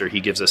podcaster.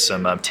 He gives us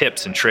some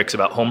tips and tricks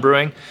about home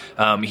brewing.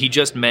 He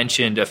just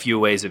mentioned a few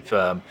ways of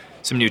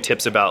some new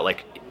tips about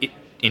like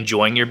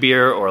enjoying your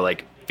beer or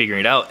like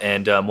figuring it out.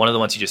 And one of the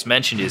ones he just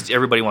mentioned is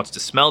everybody wants to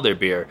smell their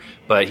beer.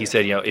 But he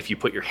said, if you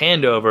put your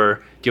hand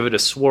over, give it a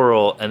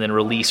swirl, and then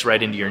release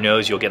right into your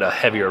nose, you'll get a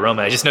heavier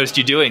aroma. I just noticed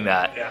you doing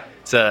that. Yeah.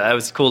 So that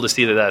was cool to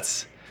see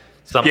that's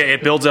something. Yeah,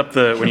 it builds up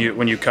when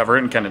you cover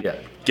it and kind of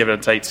give it a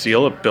tight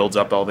seal, it builds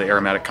up all the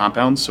aromatic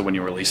compounds. So when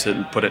you release it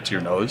and put it to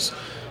your nose,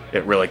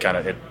 it really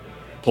it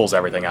pulls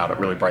everything out. It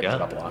really brightens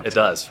it up a lot. It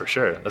does, for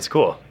sure. That's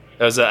cool.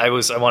 I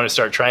wanted to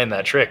start trying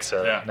that trick,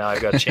 so now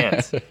I've got a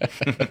chance.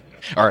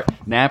 All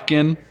right,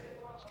 napkin,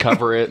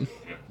 cover it.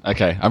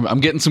 Okay,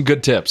 I'm getting some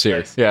good tips here.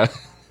 Nice. Yeah.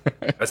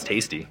 That's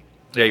tasty.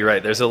 Yeah, you're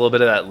right. There's a little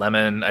bit of that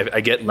lemon. I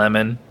get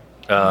lemon.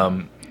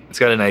 It's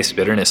got a nice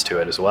bitterness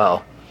to it as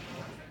well.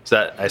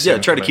 Try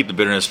to keep the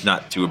bitterness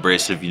not too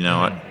abrasive.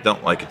 I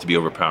don't like it to be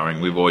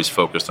overpowering. We've always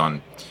focused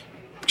on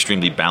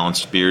extremely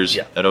balanced beers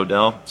at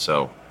Odell,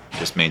 so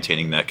just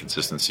maintaining that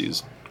consistency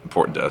is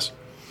important to us.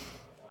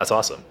 That's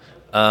awesome.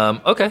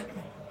 Okay.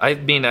 I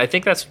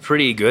think that's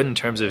pretty good in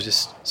terms of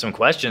just some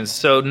questions.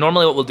 So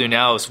normally what we'll do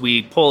now is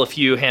we pull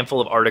a handful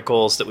of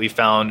articles that we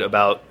found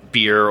about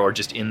beer or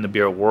just in the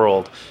beer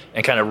world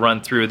and kind of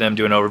run through them,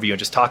 do an overview, and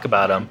just talk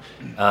about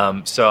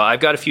them. So I've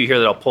got a few here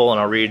that I'll pull, and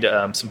I'll read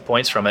some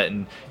points from it.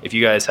 And if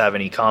you guys have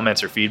any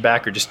comments or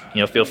feedback, or just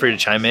feel free to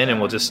chime in, and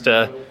we'll just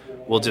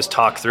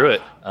talk through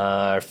it.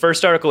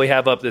 First article we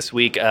have up this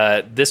week.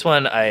 This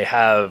one I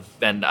have,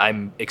 and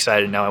I'm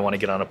excited now. I want to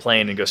get on a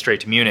plane and go straight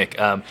to Munich.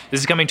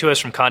 This is coming to us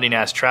from Condé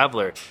Nast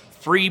Traveler.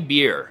 Free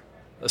beer.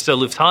 So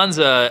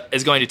Lufthansa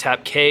is going to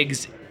tap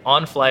kegs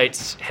on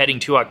flights heading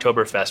to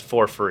Oktoberfest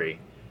for free.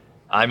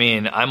 I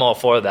mean, I'm all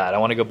for that. I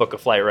want to go book a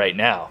flight right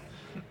now.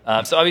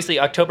 So obviously,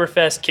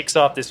 Oktoberfest kicks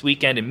off this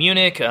weekend in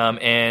Munich,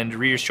 and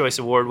Reader's Choice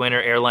Award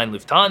winner airline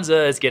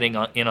Lufthansa is getting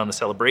in on the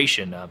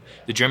celebration.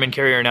 The German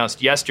carrier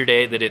announced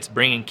yesterday that it's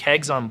bringing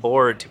kegs on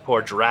board to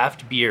pour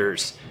draft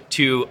beers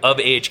to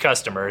of-age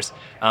customers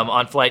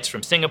on flights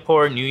from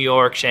Singapore, New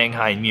York,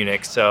 Shanghai, and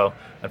Munich. So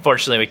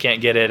unfortunately, we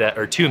can't get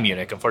it to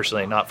Munich.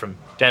 Unfortunately, not from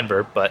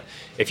Denver. But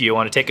if you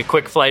want to take a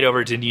quick flight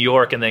over to New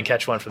York and then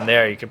catch one from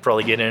there, you can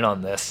probably get in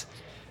on this.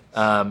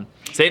 So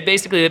they've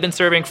been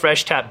serving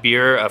fresh tap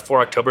beer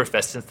for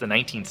Oktoberfest since the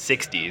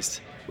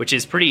 1960s, which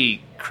is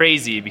pretty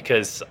crazy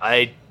because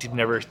I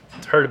never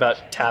heard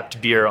about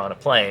tapped beer on a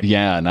plane.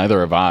 Yeah,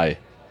 neither have I.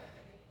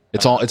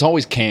 It's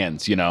always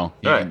cans, All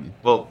right.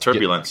 Well,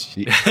 turbulence.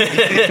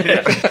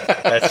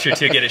 That's true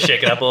too. Get it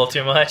shaken up a little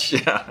too much.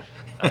 Yeah.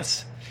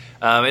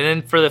 And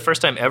then for the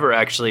first time ever,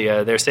 actually,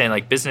 they're saying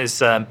like business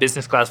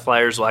class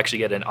flyers will actually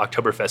get an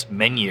Oktoberfest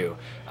menu,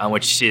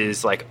 which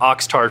is like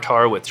ox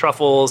tartare with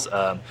truffles,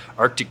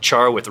 Arctic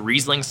char with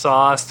Riesling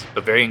sauce,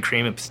 Bavarian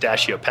cream and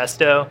pistachio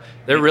pesto.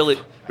 They're really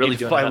doing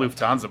fly it up.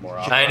 Lufthansa more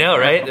often. I know,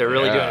 right? They're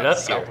really doing it up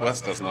here.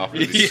 Southwest doesn't offer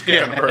these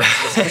kind of perks,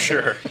 that's for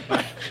sure.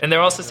 And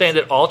they're also saying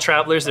that all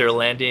travelers that are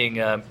landing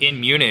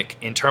in Munich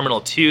in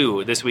Terminal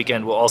 2 this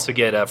weekend will also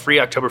get a free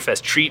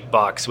Oktoberfest treat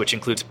box, which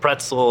includes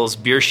pretzels,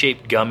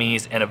 beer-shaped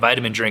gummies, and a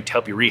vitamin drink to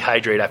help you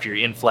rehydrate after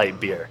your in-flight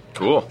beer.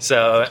 Cool.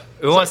 So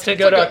who wants to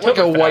go to Oktoberfest? Like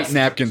a white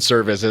napkin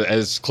service,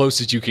 as close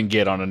as you can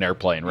get on an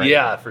airplane, right?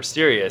 Yeah, for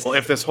serious. Well,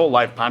 if this whole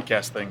live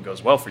podcast thing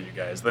goes well for you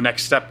guys, the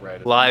next step,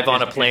 right? Live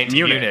on a plane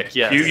to Munich,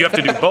 yes. You have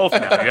to do both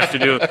now. You have to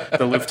do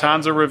the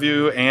Lufthansa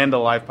review and a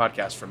live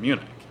podcast from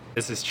Munich.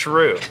 This is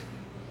true.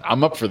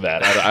 I'm up for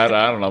that. I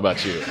don't know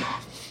about you.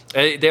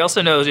 They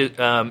also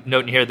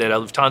noting here that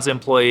Lufthansa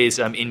employees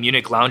in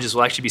Munich lounges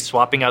will actually be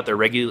swapping out their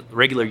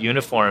regular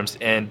uniforms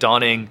and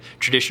donning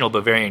traditional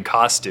Bavarian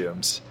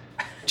costumes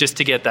just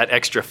to get that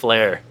extra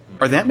flair.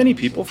 Are that many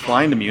people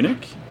flying to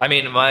Munich? I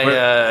mean,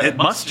 it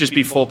must just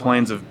be full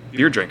planes of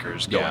beer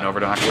drinkers going over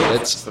to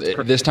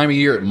Oktoberfest. This time of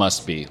year, it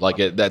must be.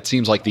 That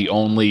seems like the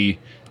only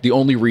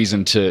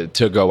reason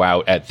to go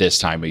out at this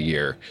time of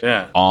year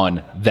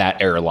on that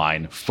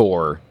airline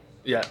for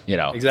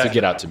exactly. to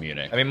get out to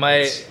Munich. I mean,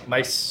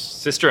 my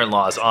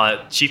sister-in-law's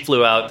she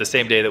flew out the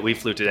same day that we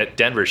flew to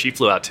Denver. She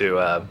flew out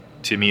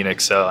to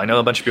Munich, so I know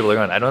a bunch of people are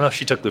going. I don't know if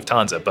she took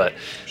Lufthansa, but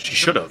she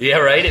should have. Yeah,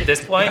 right. At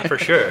this point, for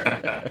sure.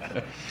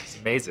 It's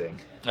amazing.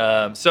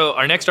 So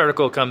our next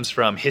article comes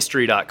from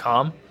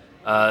History.com.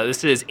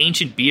 This is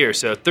ancient beer.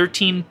 So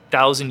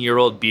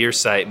 13,000-year-old beer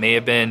site may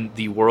have been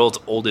the world's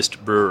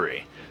oldest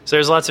brewery. So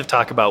there's lots of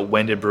talk about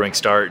when did brewing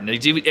start, and I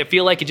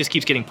feel like it just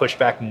keeps getting pushed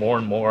back more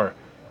and more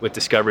with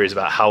discoveries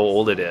about how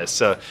old it is.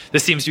 So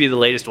this seems to be the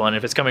latest one.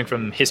 If it's coming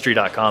from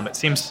History.com, it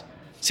seems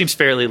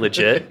fairly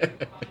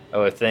legit, I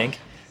would think.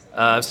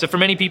 So for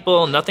many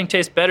people, nothing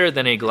tastes better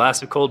than a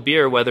glass of cold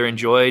beer, whether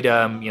enjoyed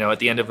at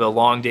the end of a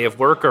long day of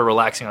work or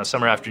relaxing on a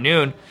summer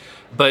afternoon.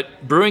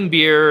 But brewing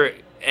beer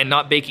and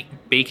not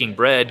baking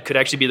bread could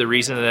actually be the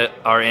reason that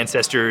our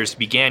ancestors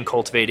began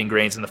cultivating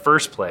grains in the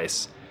first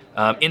place.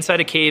 Inside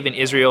a cave in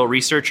Israel,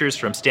 researchers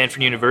from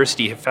Stanford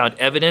University have found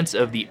evidence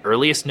of the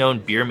earliest known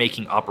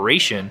beer-making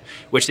operation,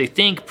 which they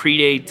think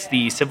predates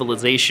the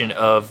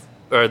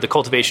the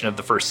cultivation of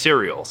the first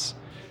cereals.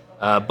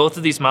 Both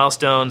of these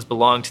milestones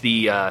belong to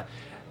the.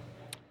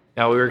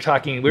 Now we were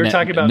talking about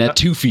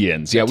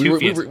Natufians. Yeah,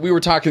 Natufians. we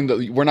were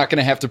talking. We're not going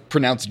to have to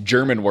pronounce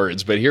German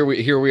words, but here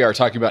we are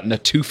talking about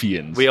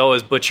Natufians. We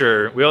always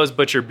butcher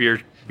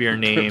beer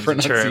names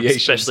and terms,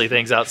 especially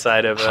things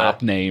outside of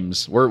hop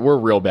names. We're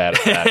real bad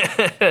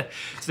at that.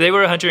 So they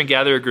were a hunter and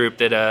gatherer group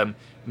that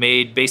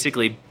made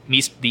basically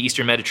the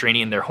Eastern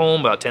Mediterranean their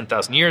home about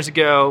 10,000 years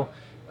ago.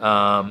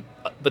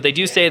 But they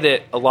do say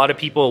that a lot of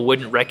people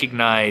wouldn't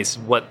recognize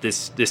what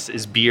this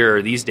is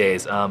beer these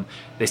days.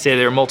 They say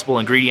there are multiple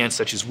ingredients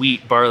such as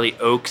wheat, barley,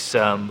 oats,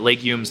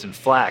 legumes, and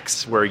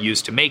flax were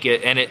used to make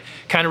it, and it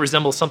kind of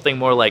resembles something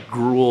more like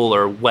gruel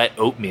or wet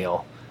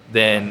oatmeal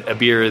than a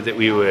beer that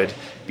we would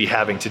be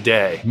having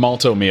today.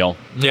 Malto meal.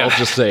 Yeah. I'll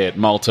just say it.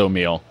 Malto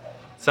meal.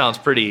 Sounds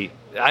pretty.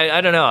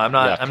 I don't know.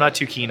 I'm not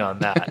too keen on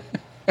that.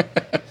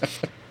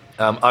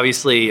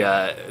 Obviously,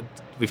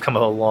 we've come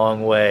a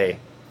long way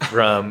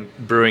from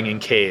brewing in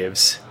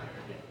caves.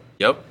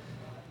 Yep.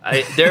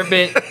 There have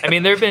been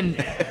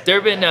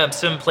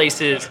some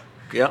places.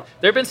 Yeah.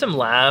 There have been some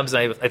labs.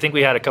 I think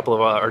we had a couple of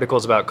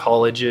articles about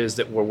colleges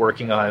that were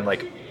working on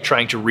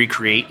trying to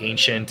recreate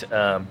ancient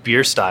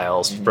beer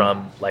styles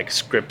from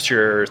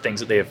scripture, things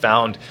that they have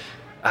found.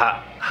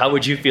 How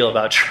would you feel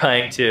about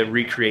trying to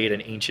recreate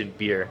an ancient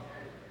beer?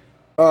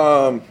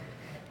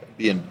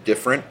 Being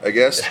different, I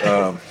guess.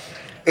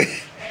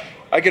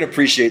 I can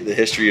appreciate the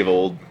history of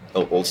old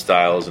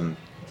styles and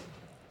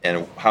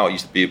how it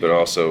used to be, but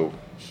also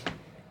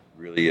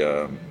really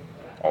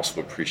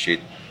also appreciate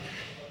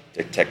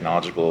the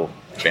technological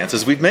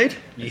advances we've made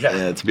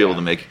to be able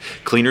to make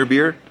cleaner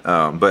beer.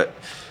 But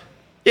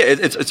yeah,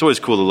 it's always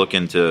cool to look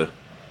into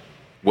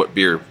what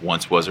beer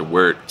once was or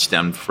where it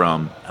stemmed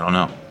from. I don't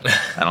know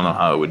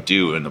how it would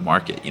do in the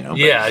market, you know.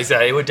 Yeah,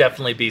 exactly. It would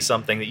definitely be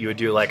something that you would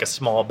do like a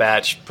small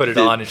batch, put it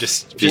on, and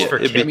just for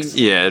kicks.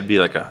 It'd be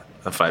like a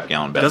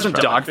 5-gallon batch. Doesn't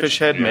Dogfish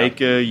Head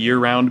make a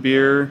year-round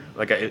beer?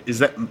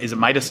 Is it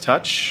Midas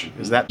Touch?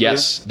 Is that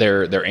yes?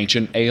 Their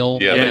ancient ale.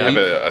 Yeah, they have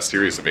a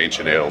series of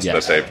ancient ales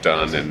that they've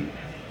done and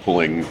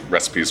pulling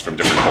recipes from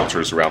different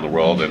cultures around the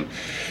world. And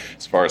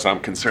as far as I'm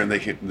concerned,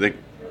 they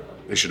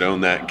should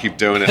own that and keep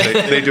doing it.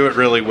 They do it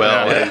really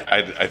well.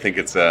 I think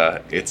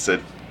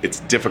it's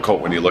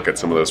difficult when you look at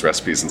some of those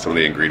recipes and some of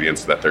the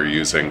ingredients that they're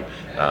using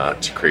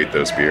to create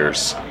those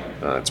beers.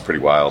 It's pretty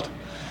wild.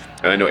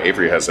 And I know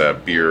Avery has a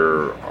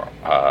beer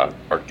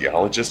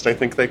archaeologist, I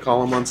think they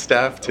call him, on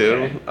staff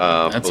too.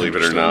 Believe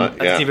it or not.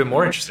 That's an even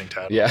more interesting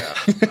title. Yeah.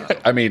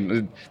 I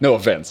mean, no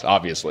offense,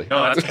 obviously. No,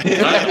 I like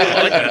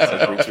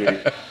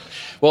that.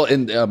 Well,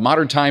 in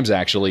modern times,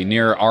 actually,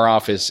 near our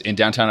office in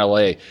downtown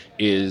LA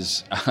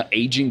is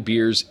aging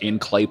beers in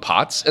clay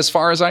pots, as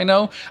far as I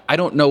know. I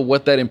don't know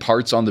what that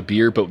imparts on the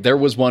beer, but there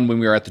was one when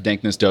we were at the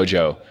Dankness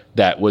Dojo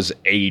that was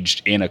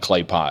aged in a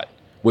clay pot,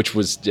 which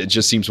it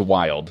just seems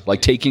wild.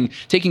 Like taking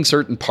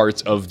certain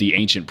parts of the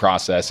ancient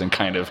process and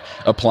kind of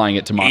applying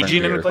it to modern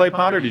beer. beer. In a clay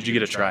pot, or did you get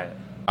to try it?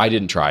 I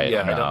didn't try it.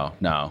 Yeah,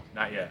 no.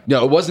 Not yet.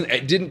 No, it wasn't.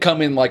 It didn't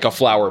come in like a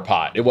flower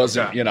pot. It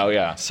wasn't,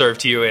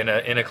 Served to you in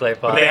a clay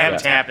pot. But they haven't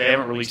tapped. They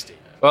haven't released it.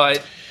 Well,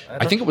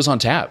 I think it was on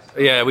tap.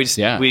 Yeah, we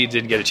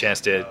didn't get a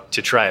chance to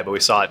try it, but we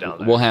saw it down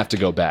there. We'll have to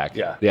go back.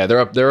 Yeah,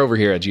 they're over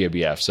here at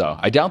GABF, so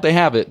I doubt they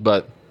have it,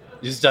 but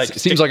it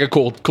seems like a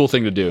cool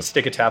thing to do.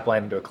 Stick a tap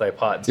line into a clay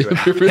pot and see what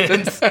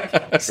happens.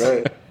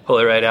 Right. Pull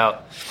it right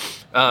out.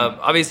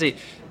 Obviously,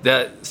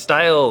 the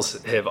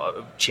styles have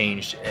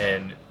changed,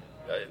 and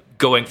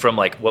going from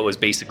what was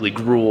basically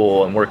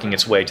gruel and working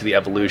its way to the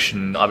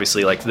evolution.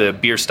 Obviously, the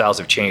beer styles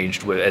have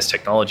changed as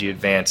technology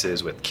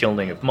advances with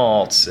kilning of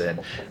malts and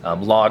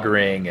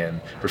lagering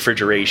and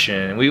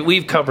refrigeration.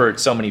 We've covered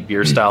so many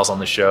beer styles on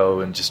the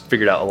show and just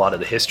figured out a lot of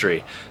the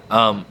history.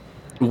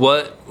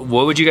 What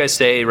would you guys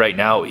say right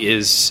now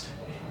is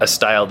a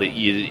style that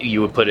you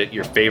would put at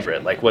your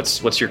favorite?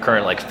 What's your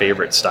current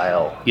favorite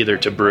style, either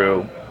to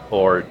brew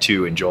or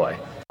to enjoy?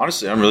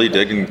 Honestly, I'm really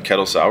digging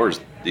kettle sours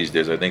these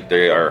days. I think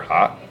they are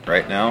hot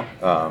right now.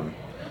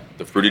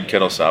 The fruited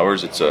kettle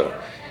sours, it's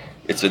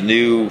a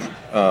new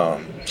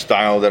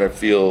style that I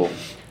feel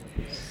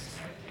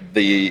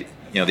the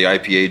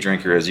IPA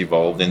drinker has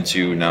evolved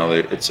into. Now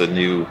it's a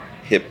new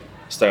hip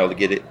style to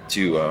get it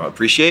to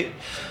appreciate.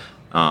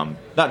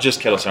 Not just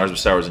kettle sours, but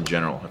sours in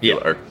general. I feel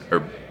are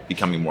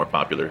becoming more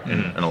popular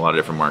in a lot of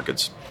different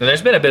markets. And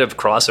there's been a bit of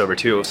crossover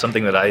too.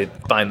 Something that I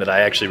find that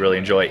I actually really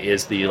enjoy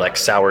is the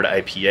soured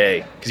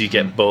IPA, because you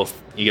get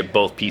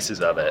both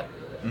pieces of it.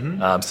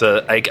 Mm-hmm.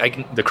 So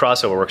the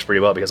crossover works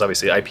pretty well, because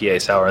obviously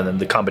IPA sour, and then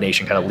the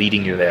combination kind of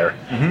leading you there,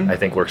 I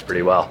think works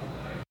pretty well.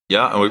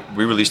 Yeah, and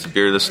we released a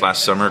beer this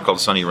last summer called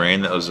Sunny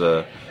Rain. That was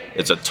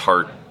it's a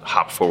tart,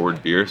 hop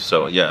forward beer.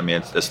 So yeah, I mean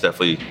it's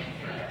definitely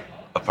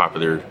a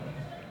popular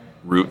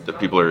route that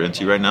people are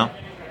into right now.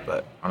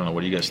 But I don't know.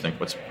 What do you guys think?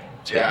 What's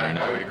Yeah, hitting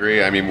right I now? would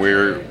agree. I mean,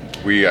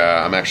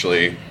 I'm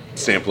actually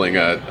sampling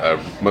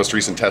a most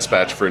recent test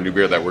batch for a new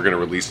beer that we're going to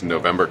release in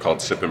November called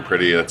Sippin'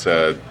 Pretty. It's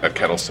a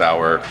kettle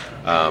sour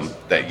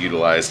that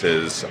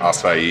utilizes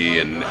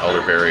acai and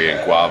elderberry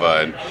and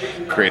guava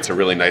and creates a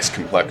really nice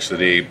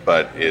complexity,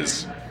 but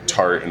is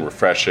tart and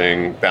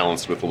refreshing,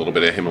 balanced with a little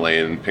bit of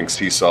Himalayan pink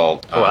sea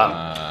salt. Oh,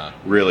 wow.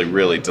 Really,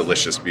 really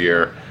delicious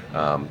beer.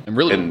 And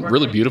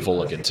really beautiful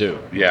looking too.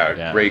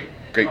 Yeah, great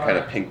kind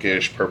of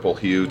pinkish purple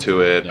hue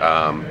to it.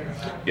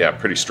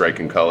 Pretty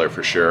striking color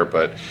for sure.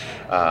 But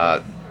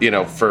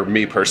for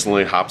me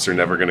personally, hops are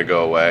never going to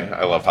go away.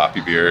 I love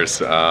hoppy beers.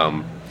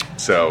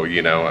 So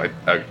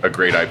a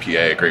great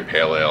IPA, a great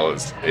pale ale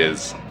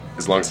is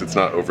as long as it's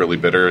not overly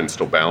bitter and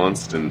still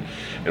balanced and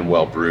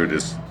well brewed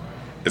is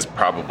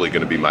probably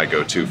going to be my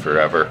go-to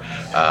forever.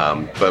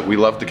 But we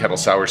love the kettle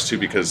sours too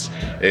because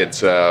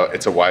it's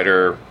a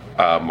wider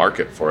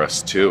market for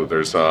us too.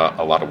 There's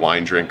a lot of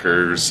wine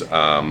drinkers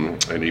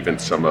and even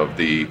some of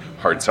the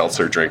hard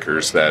seltzer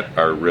drinkers that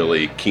are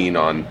really keen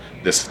on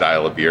this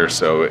style of beer.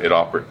 So it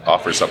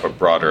offers up a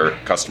broader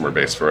customer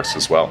base for us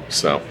as well.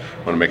 So I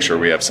want to make sure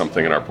we have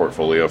something in our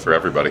portfolio for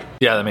everybody.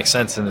 Yeah, that makes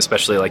sense. And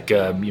especially like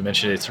you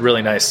mentioned, it's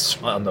really nice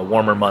on the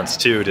warmer months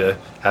too to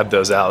have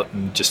those out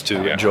and just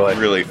to enjoy.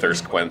 Really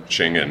thirst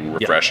quenching and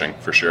refreshing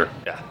for sure.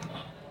 Yeah.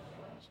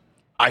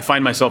 I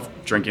find myself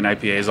drinking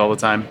IPAs all the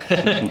time.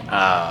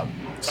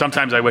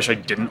 Sometimes I wish I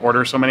didn't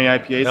order so many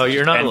IPAs. No,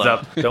 you're not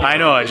allowed. I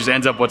know. It just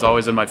ends up what's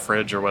always in my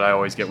fridge or what I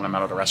always get when I'm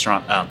out at a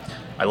restaurant.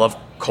 I love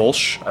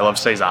Kolsch. I love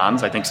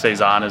Saisons. I think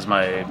Saison is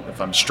if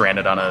I'm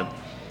stranded on a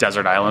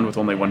desert island with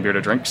only one beer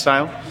to drink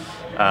style.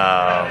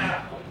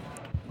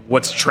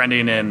 What's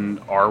trending in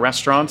our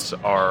restaurants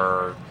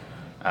are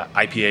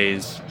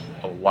IPAs,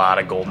 a lot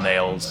of golden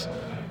ales.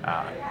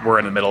 We're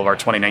in the middle of our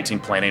 2019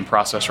 planning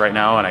process right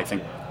now, and I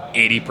think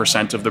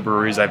 80% of the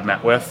breweries I've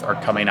met with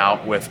are coming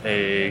out with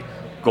a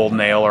golden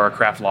ale or a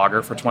craft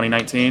lager for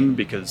 2019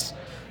 because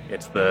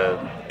it's the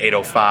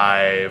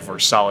 805 or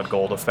solid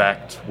gold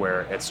effect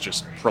where it's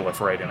just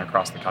proliferating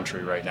across the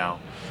country right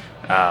now.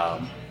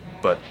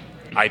 But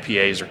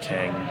IPAs are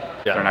king.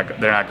 Yeah.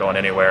 They're not going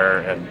anywhere,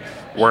 and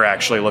we're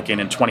actually looking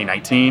in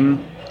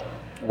 2019.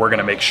 We're going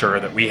to make sure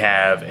that we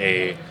have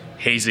a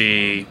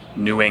hazy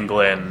New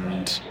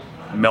England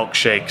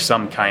milkshake,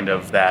 some kind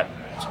of that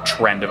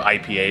trend of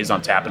IPAs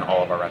on tap in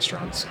all of our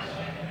restaurants,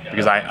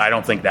 because I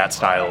don't think that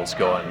style is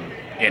going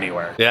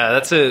anywhere. Yeah,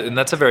 that's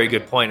a very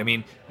good point. I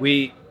mean,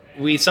 we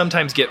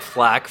sometimes get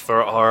flack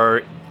for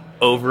our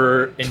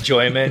over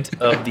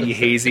enjoyment of the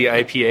hazy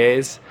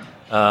IPAs.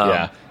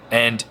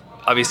 And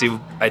obviously,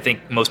 I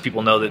think most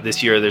people know that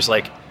this year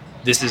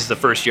this is the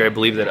first year I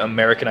believe that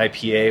American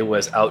IPA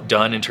was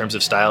outdone in terms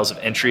of styles of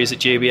entries at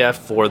JBF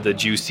for the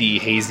juicy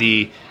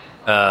hazy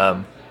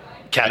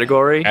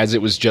category, as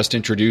it was just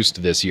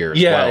introduced this year.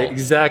 Yeah,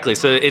 exactly.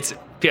 So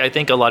I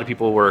think a lot of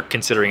people were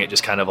considering it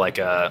just kind of like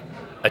a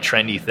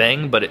trendy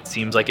thing, but it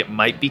seems like it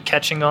might be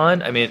catching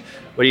on. I mean,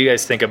 what do you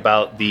guys think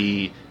about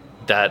the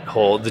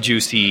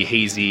juicy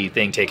hazy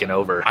thing taking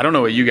over? I don't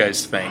know what you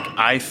guys think.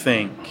 I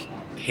think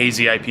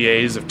hazy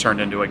IPAs have turned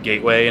into a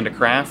gateway into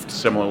craft,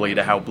 similarly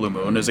to how Blue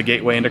Moon is a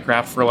gateway into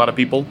craft for a lot of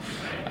people.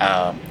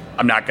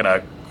 I'm not going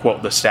to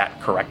quote the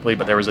stat correctly,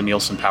 but there was a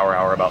Nielsen Power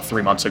Hour about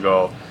 3 months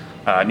ago,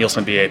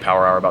 Nielsen BA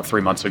Power Hour about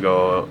 3 months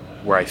ago,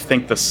 where I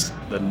think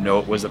the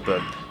note was that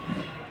the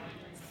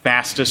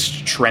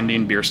fastest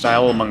trending beer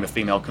style among the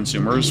female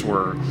consumers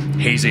were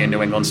hazy and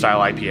New England style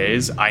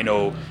IPAs. I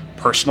know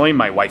personally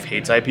my wife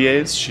hates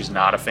IPAs. She's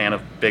not a fan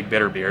of big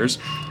bitter beers.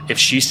 If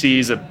she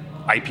sees an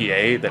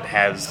IPA that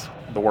has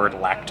the word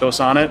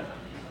lactose on it,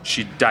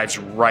 she dives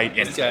right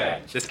into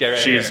it. This guy right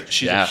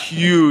She's a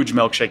huge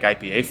milkshake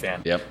IPA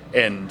fan. Yep.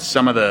 And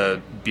some of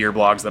the beer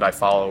blogs that I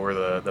follow or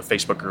the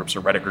Facebook groups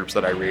or Reddit groups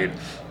that I read,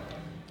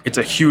 it's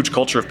a huge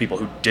culture of people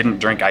who didn't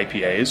drink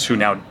IPAs who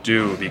now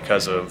do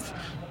because of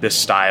this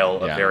style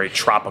of very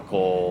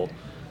tropical,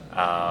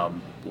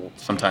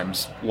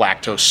 sometimes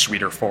lactose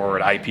sweeter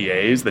forward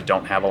IPAs that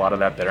don't have a lot of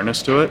that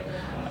bitterness to it.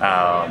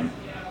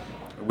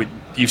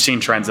 You've seen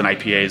trends in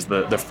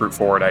IPAs, the fruit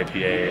forward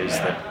IPAs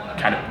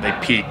that they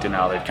peaked and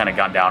now they've kind of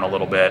gone down a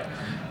little bit.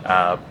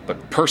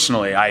 But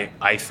personally,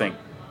 I think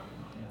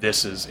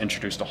this has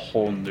introduced a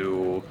whole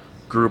new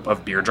group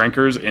of beer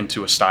drinkers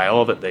into a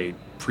style that they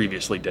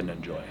previously didn't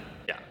enjoy.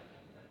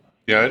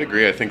 Yeah, I'd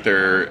agree. I think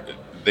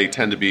they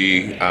tend to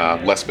be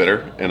less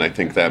bitter, and I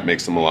think that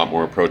makes them a lot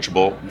more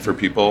approachable for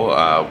people.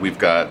 We've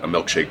got a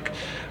milkshake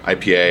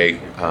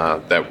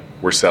IPA that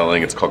we're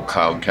selling. It's called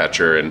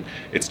Cloudcatcher, and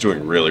it's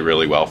doing really,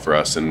 really well for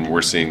us. And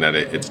we're seeing that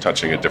it's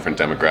touching a different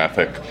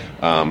demographic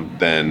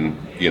than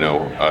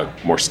a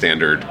more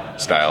standard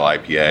style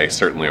IPA.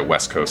 Certainly a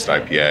West Coast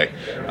IPA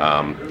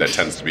that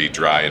tends to be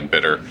dry and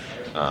bitter.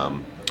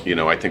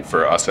 I think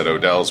for us at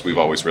Odell's, we've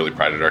always really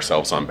prided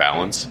ourselves on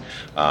balance.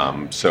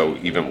 So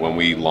even when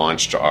we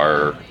launched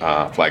our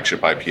flagship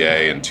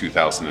IPA in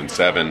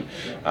 2007,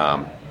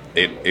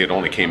 it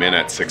only came in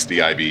at 60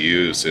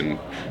 IBUs, and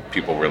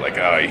people were like,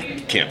 "Oh,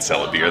 you can't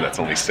sell a beer that's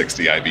only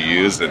 60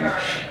 IBUs."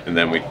 And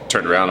then we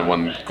turned around and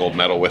won gold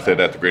medal with it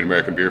at the Great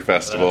American Beer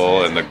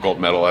Festival and the gold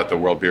medal at the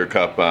World Beer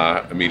Cup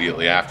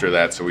immediately after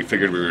that. So we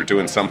figured we were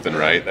doing something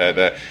right.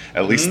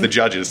 At least the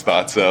judges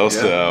thought so. Yeah.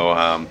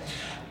 So,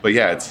 but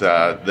yeah, it's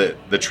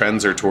the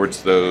trends are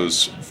towards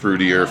those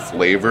fruitier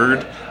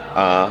flavored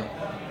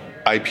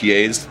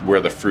IPAs where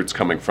the fruit's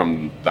coming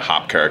from the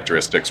hop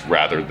characteristics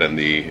rather than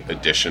the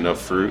addition of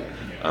fruit,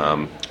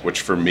 which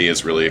for me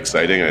is really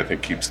exciting. I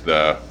think keeps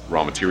the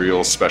raw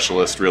materials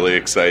specialist really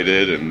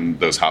excited and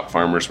those hop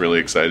farmers really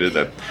excited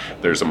that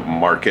there's a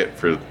market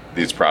for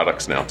these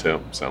products now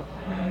too. So,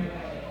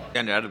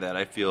 and out of that,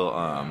 I feel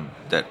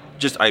that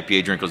just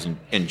IPA drinkers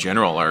in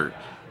general are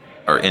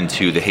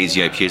into the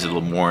hazy IPAs a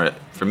little more.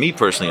 For me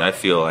personally, I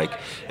feel like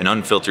an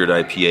unfiltered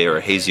IPA or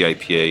a hazy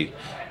IPA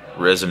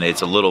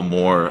resonates a little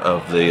more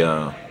of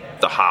the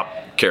hop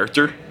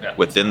character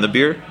within the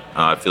beer.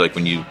 I feel like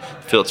when you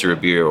filter a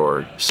beer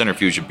or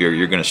centrifuge a beer,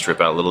 you're going to strip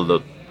out a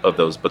little of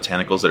those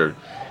botanicals that are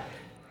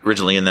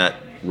originally in that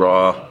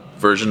raw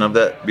version of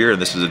that beer.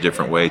 And this is a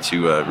different way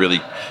to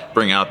really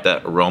bring out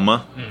that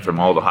aroma from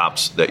all the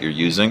hops that you're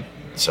using.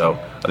 So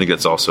I think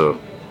that's also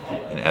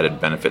an added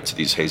benefit to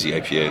these hazy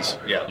IPAs.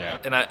 Yeah.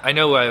 And I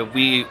know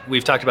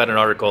we've talked about an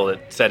article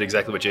that said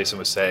exactly what Jason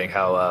was saying,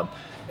 how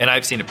and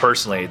I've seen it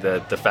personally,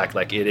 the fact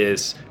like it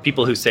is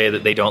people who say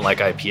that they don't like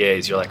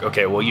IPAs, you're like,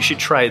 okay, well, you should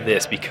try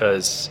this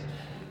because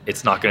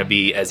it's not going to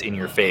be as in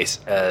your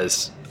face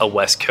as a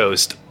West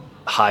Coast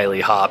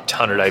highly hopped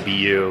 100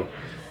 IBU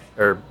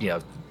or,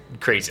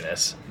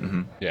 craziness.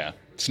 Mm-hmm. Yeah.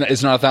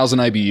 It's not 1,000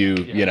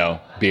 IBU,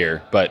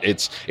 beer, but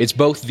it's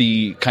both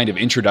the kind of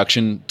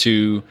introduction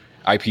to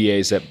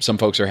IPAs that some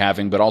folks are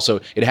having, but also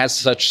it has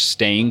such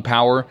staying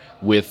power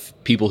with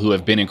people who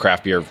have been in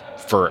craft beer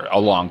for a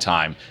long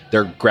time.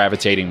 They're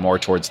gravitating more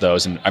towards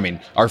those. And I mean,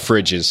 our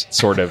fridge is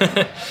sort of,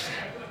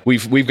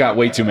 we've got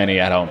way too many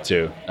at home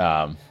too.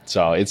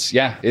 So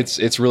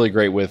it's really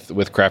great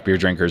with craft beer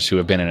drinkers who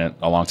have been in it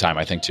a long time,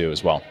 I think too,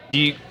 as well.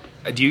 Do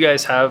you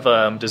guys have,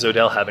 does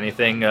Odell have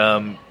anything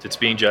that's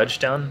being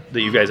judged down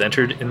that you guys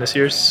entered in this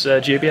year's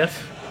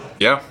GABF?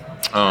 Yeah.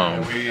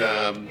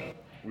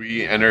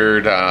 We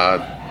entered,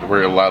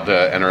 we're allowed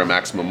to enter a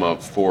maximum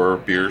of 4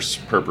 beers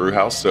per brew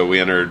house. So we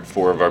entered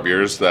 4 of our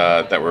beers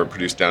that were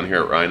produced down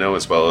here at Rhino,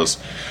 as well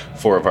as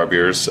 4 of our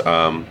beers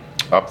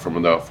up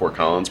from the Fort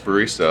Collins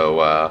Brewery.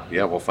 So,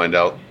 we'll find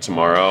out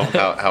tomorrow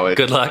how it...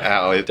 Good luck.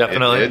 How it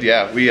Definitely. It did.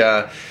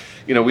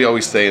 Yeah, we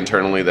always say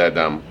internally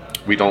that...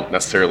 we don't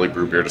necessarily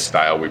brew beer to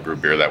style. We brew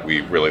beer that we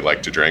really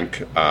like to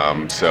drink.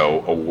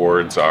 So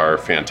awards are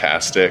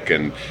fantastic,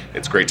 and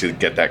it's great to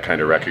get that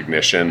kind of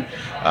recognition.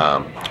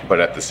 But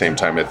at the same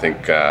time, I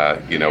think,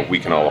 we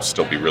can all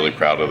still be really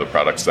proud of the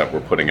products that we're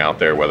putting out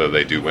there, whether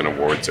they do win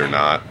awards or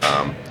not.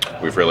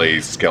 We've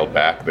really scaled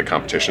back the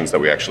competitions that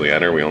we actually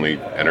enter. We only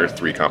enter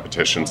 3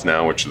 competitions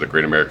now, which are the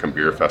Great American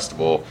Beer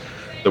Festival,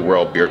 the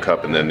World Beer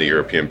Cup, and then the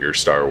European Beer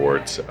Star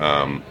Awards.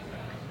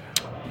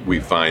 We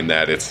find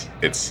that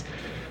it's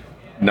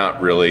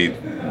not really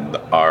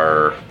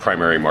our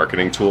primary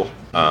marketing tool.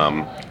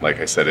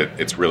 Like I said,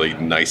 it's really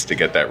nice to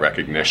get that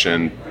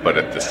recognition, but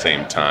at the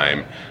same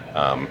time,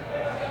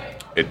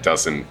 it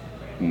doesn't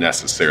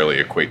necessarily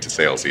equate to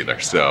sales either.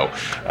 So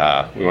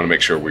we want to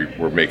make sure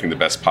we're making the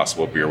best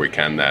possible beer we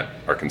can that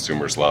our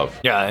consumers love.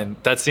 Yeah, and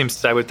that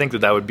seems, I would think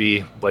that would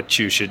be what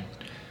you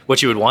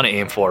would want to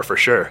aim for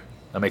sure.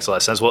 That makes a lot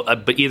of sense. Well,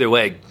 but either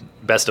way,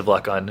 best of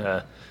luck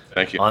on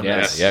Thank you. On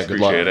this. Yeah, good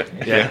luck.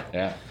 Appreciate it.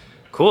 Yeah.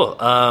 Cool.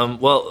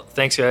 Well,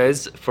 thanks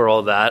guys for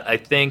all that. I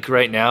think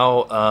right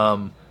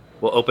now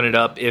we'll open it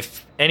up.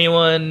 If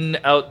anyone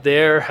out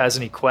there has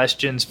any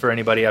questions for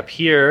anybody up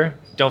here,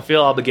 don't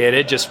feel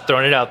obligated. Just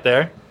throwing it out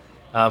there.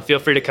 Feel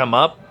free to come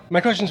up.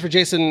 My question's for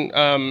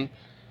Jason.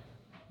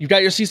 You've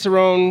got your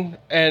Cicerone,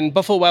 and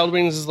Buffalo Wild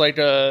Wings is like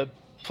a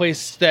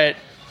place that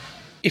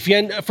if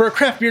you for a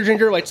craft beer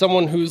drinker, like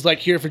someone who's like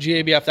here for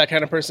GABF, that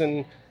kind of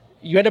person,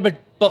 you end up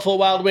at Buffalo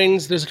Wild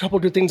Wings. There's a couple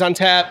good things on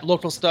tap,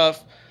 local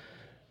stuff.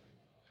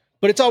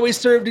 But it's always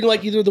served in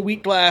like either the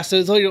wheat glass.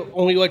 There's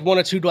only like 1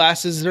 or 2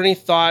 glasses. Is there any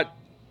thought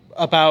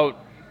about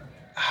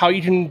how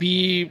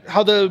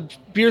the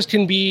beers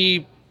can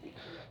be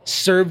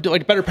served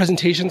like better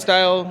presentation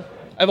style?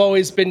 I've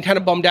always been kind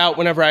of bummed out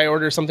whenever I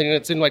order something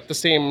that's in like the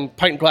same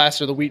pint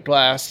glass or the wheat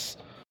glass.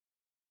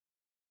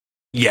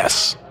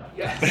 Yes.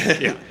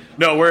 Yeah.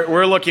 No,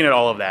 we're looking at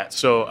all of that.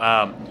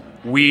 So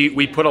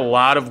we put a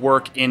lot of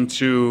work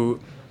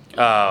into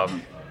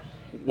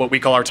what we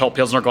call our tall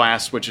Pilsner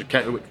glass, which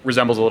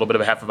resembles a little bit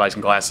of a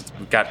Hefeweizen glass. It's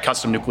got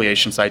custom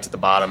nucleation sites at the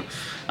bottom.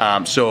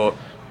 So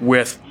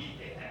with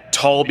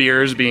tall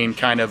beers being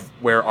kind of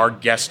where our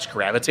guests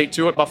gravitate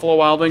to at Buffalo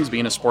Wild Wings,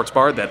 being a sports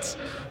bar, that's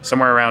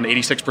somewhere around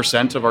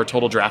 86% of our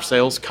total draft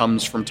sales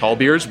comes from tall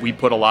beers. We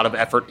put a lot of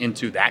effort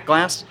into that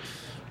glass.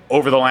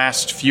 Over the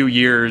last few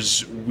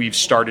years, we've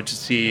started to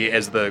see,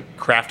 as the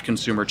craft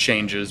consumer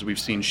changes, we've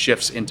seen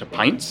shifts into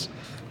pints.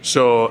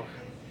 So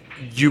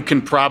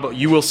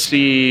you will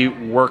see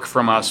work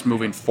from us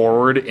moving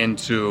forward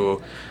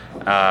into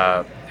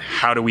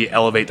how do we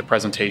elevate the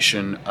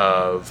presentation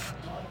of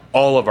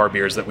all of our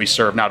beers that we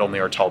serve, not only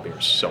our tall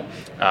beers. So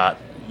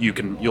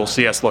you'll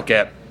see us look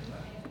at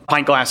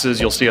pint glasses.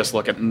 You'll see us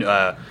look at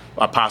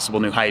a possible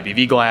new high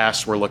ABV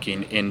glass. We're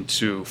looking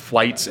into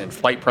flights and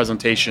flight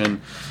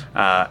presentation,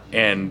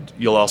 and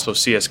you'll also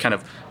see us kind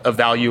of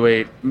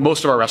evaluate.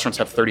 Most of our restaurants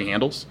have 30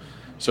 handles,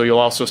 so you'll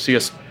also see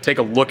us take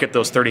a look at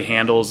those 30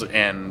 handles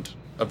and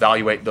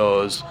evaluate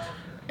those,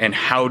 and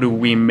how do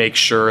we make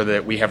sure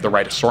that we have the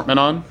right assortment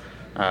on,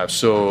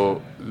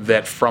 so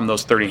that from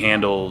those 30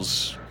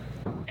 handles,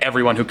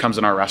 everyone who comes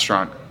in our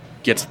restaurant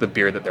gets the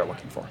beer that they're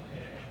looking for.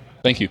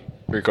 Thank you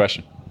for your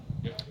question.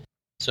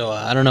 So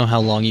I don't know how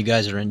long you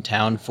guys are in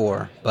town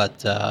for,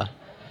 but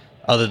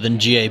other than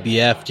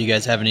GABF, do you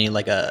guys have any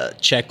like a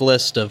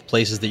checklist of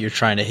places that you're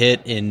trying to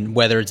hit in,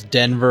 whether it's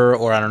Denver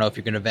or I don't know if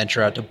you're going to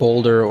venture out to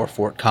Boulder or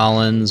Fort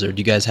Collins, or do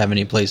you guys have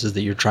any places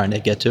that you're trying to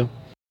get to?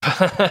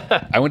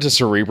 I went to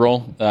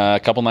Cerebral a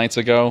couple nights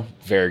ago.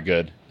 Very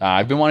good.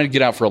 I've been wanting to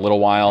get out for a little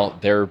while.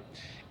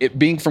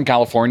 Being from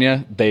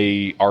California,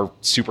 they are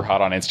super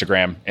hot on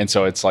Instagram, and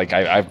so it's like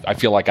I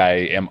feel like I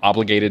am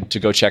obligated to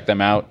go check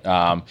them out.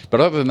 But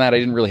other than that, I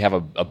didn't really have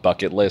a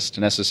bucket list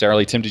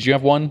necessarily. Tim, did you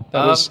have one?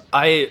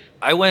 I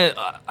went.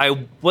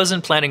 I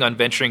wasn't planning on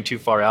venturing too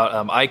far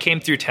out. I came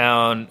through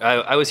town.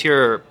 I was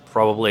here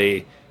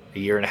probably a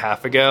year and a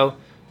half ago.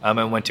 I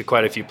went to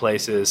quite a few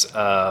places.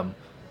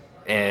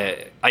 And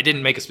I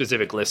didn't make a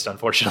specific list,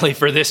 unfortunately,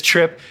 for this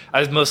trip.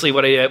 I was mostly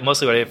what I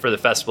did for the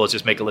festival is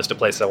just make a list of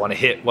places I want to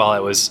hit while I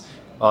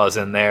was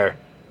in there.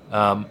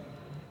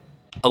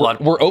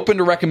 We're open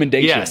to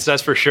recommendations. Yes,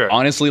 that's for sure.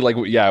 Honestly,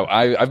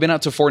 I've been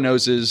out to Four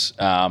Noses.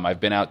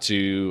 I've been out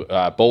to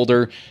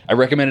Boulder. I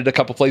recommended a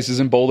couple places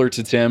in Boulder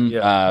to Tim.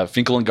 Yeah.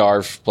 Finkel and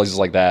Garf, places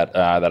like that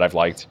that I've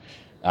liked.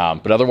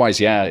 But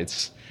otherwise, yeah,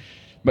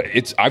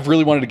 I've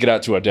really wanted to get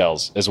out to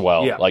Odell's as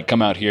well. Yeah. Like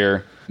come out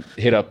here,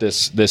 hit up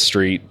this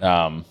street.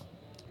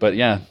 But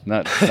yeah,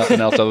 nothing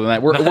else other than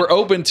that. We're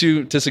open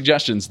to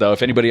suggestions though,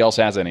 if anybody else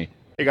has any.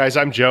 Hey guys,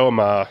 I'm Joe. I'm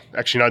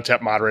actually an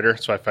Untapped moderator,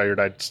 so I figured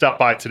I'd stop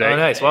by today. Oh,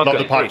 nice. Welcome.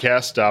 Love the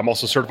podcast. I'm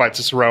also certified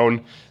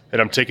Cicerone,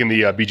 and I'm taking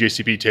the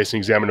BJCP tasting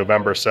exam in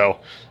November, so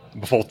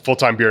I'm a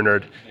full-time beer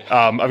nerd.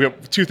 I've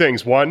got two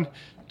things. One,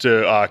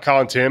 to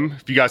Kyle and Tim,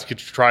 if you guys could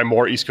try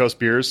more East Coast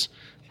beers,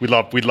 we'd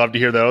love to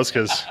hear those,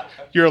 because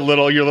you're a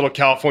little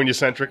California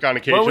centric on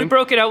occasion. Well, we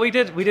broke it out. We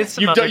did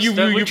some other stuff. You've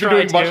been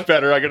doing much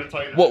better. I got to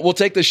tell you. We'll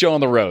take the show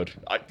on the road.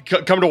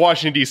 Come to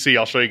Washington D.C.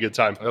 I'll show you a good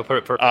time.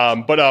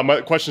 But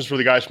my questions for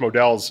the guys from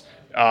Odell's.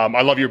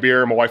 I love your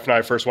beer. My wife and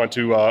I first went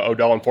to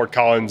Odell in Fort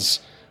Collins,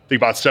 I think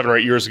about 7 or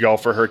 8 years ago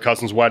for her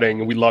cousin's wedding,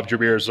 and we loved your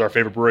beers. It was our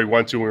favorite brewery we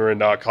went to when we were in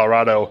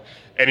Colorado.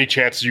 Any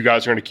chances you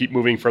guys are going to keep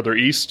moving further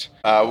east?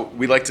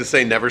 We like to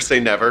say never,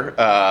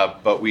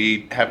 but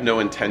we have no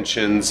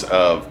intentions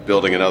of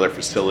building another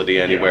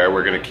facility anywhere.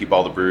 We're going to keep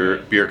all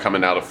the beer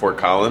coming out of Fort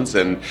Collins,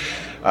 and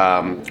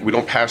we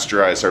don't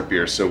pasteurize our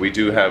beer, so we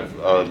do have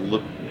a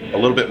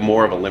little bit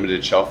more of a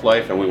limited shelf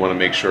life, and we want to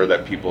make sure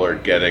that people are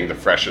getting the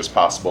freshest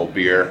possible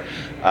beer.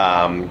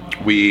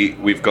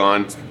 We've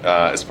gone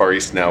as far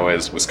east now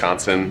as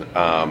Wisconsin,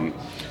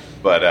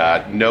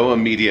 but no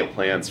immediate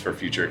plans for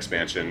future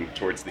expansion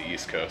towards the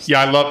East Coast.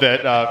 Yeah, I love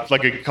that.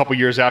 Like a couple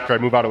years after I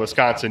move out of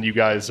Wisconsin, you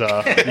guys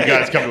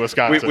come to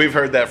Wisconsin. We've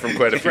heard that from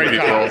quite a few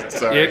people.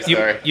 Sorry.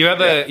 You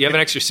have an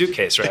extra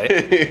suitcase, right?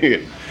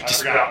 I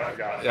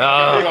forgot.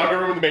 I'm going to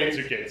ruin the main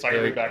suitcase. I'm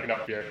going to be backing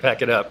up here.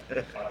 Pack it up.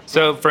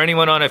 So for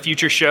anyone on a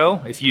future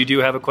show, if you do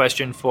have a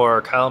question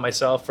for Kyle and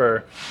myself,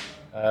 or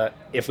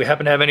if we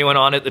happen to have anyone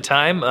on at the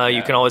time,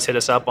 you can always hit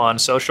us up on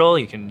social.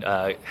 You can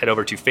head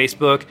over to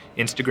Facebook,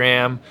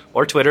 Instagram,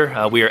 or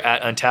Twitter. We are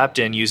at Untapped,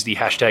 and use the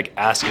hashtag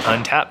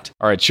AskUntapped.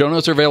 All right, show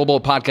notes are available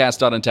at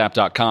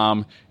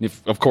podcast.untapped.com.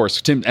 Of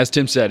course, as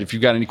Tim said, if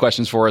you've got any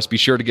questions for us, be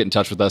sure to get in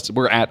touch with us.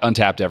 We're at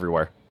Untapped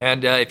everywhere.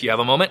 And if you have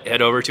a moment,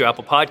 head over to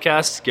Apple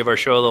Podcasts, give our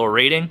show a little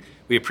rating.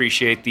 We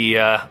appreciate the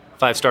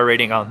 5-star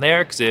rating on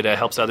there because it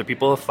helps other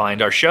people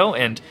find our show.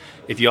 And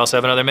if you also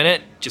have another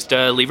minute, just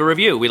leave a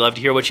review. We love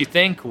to hear what you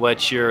think,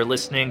 what you're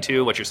listening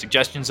to, what your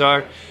suggestions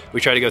are.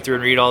 We try to go through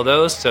and read all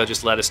those, so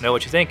just let us know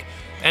what you think.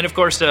 And of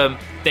course,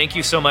 thank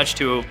you so much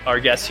to our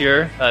guests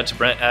here, to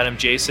Brent, Adam,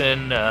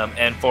 Jason,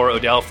 and for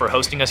Odell for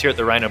hosting us here at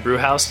the Rhino Brew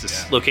House.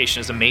 This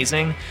location is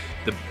amazing.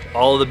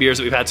 All of the beers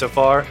that we've had so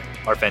far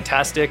are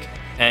fantastic.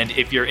 And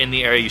if you're in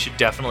the area, you should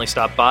definitely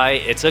stop by.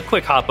 It's a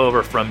quick hop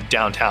over from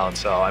downtown,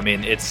 so I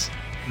mean, it's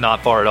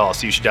not far at all.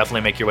 So you should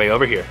definitely make your way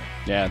over here.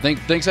 Yeah,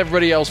 thanks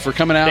everybody else for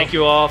coming out. Thank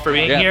you all for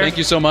being here. Thank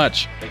you so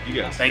much. Thank you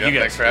guys. Thank you guys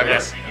Thanks for having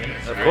us.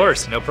 Of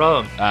course, no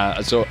problem.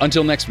 So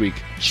until next week.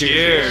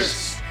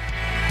 Cheers.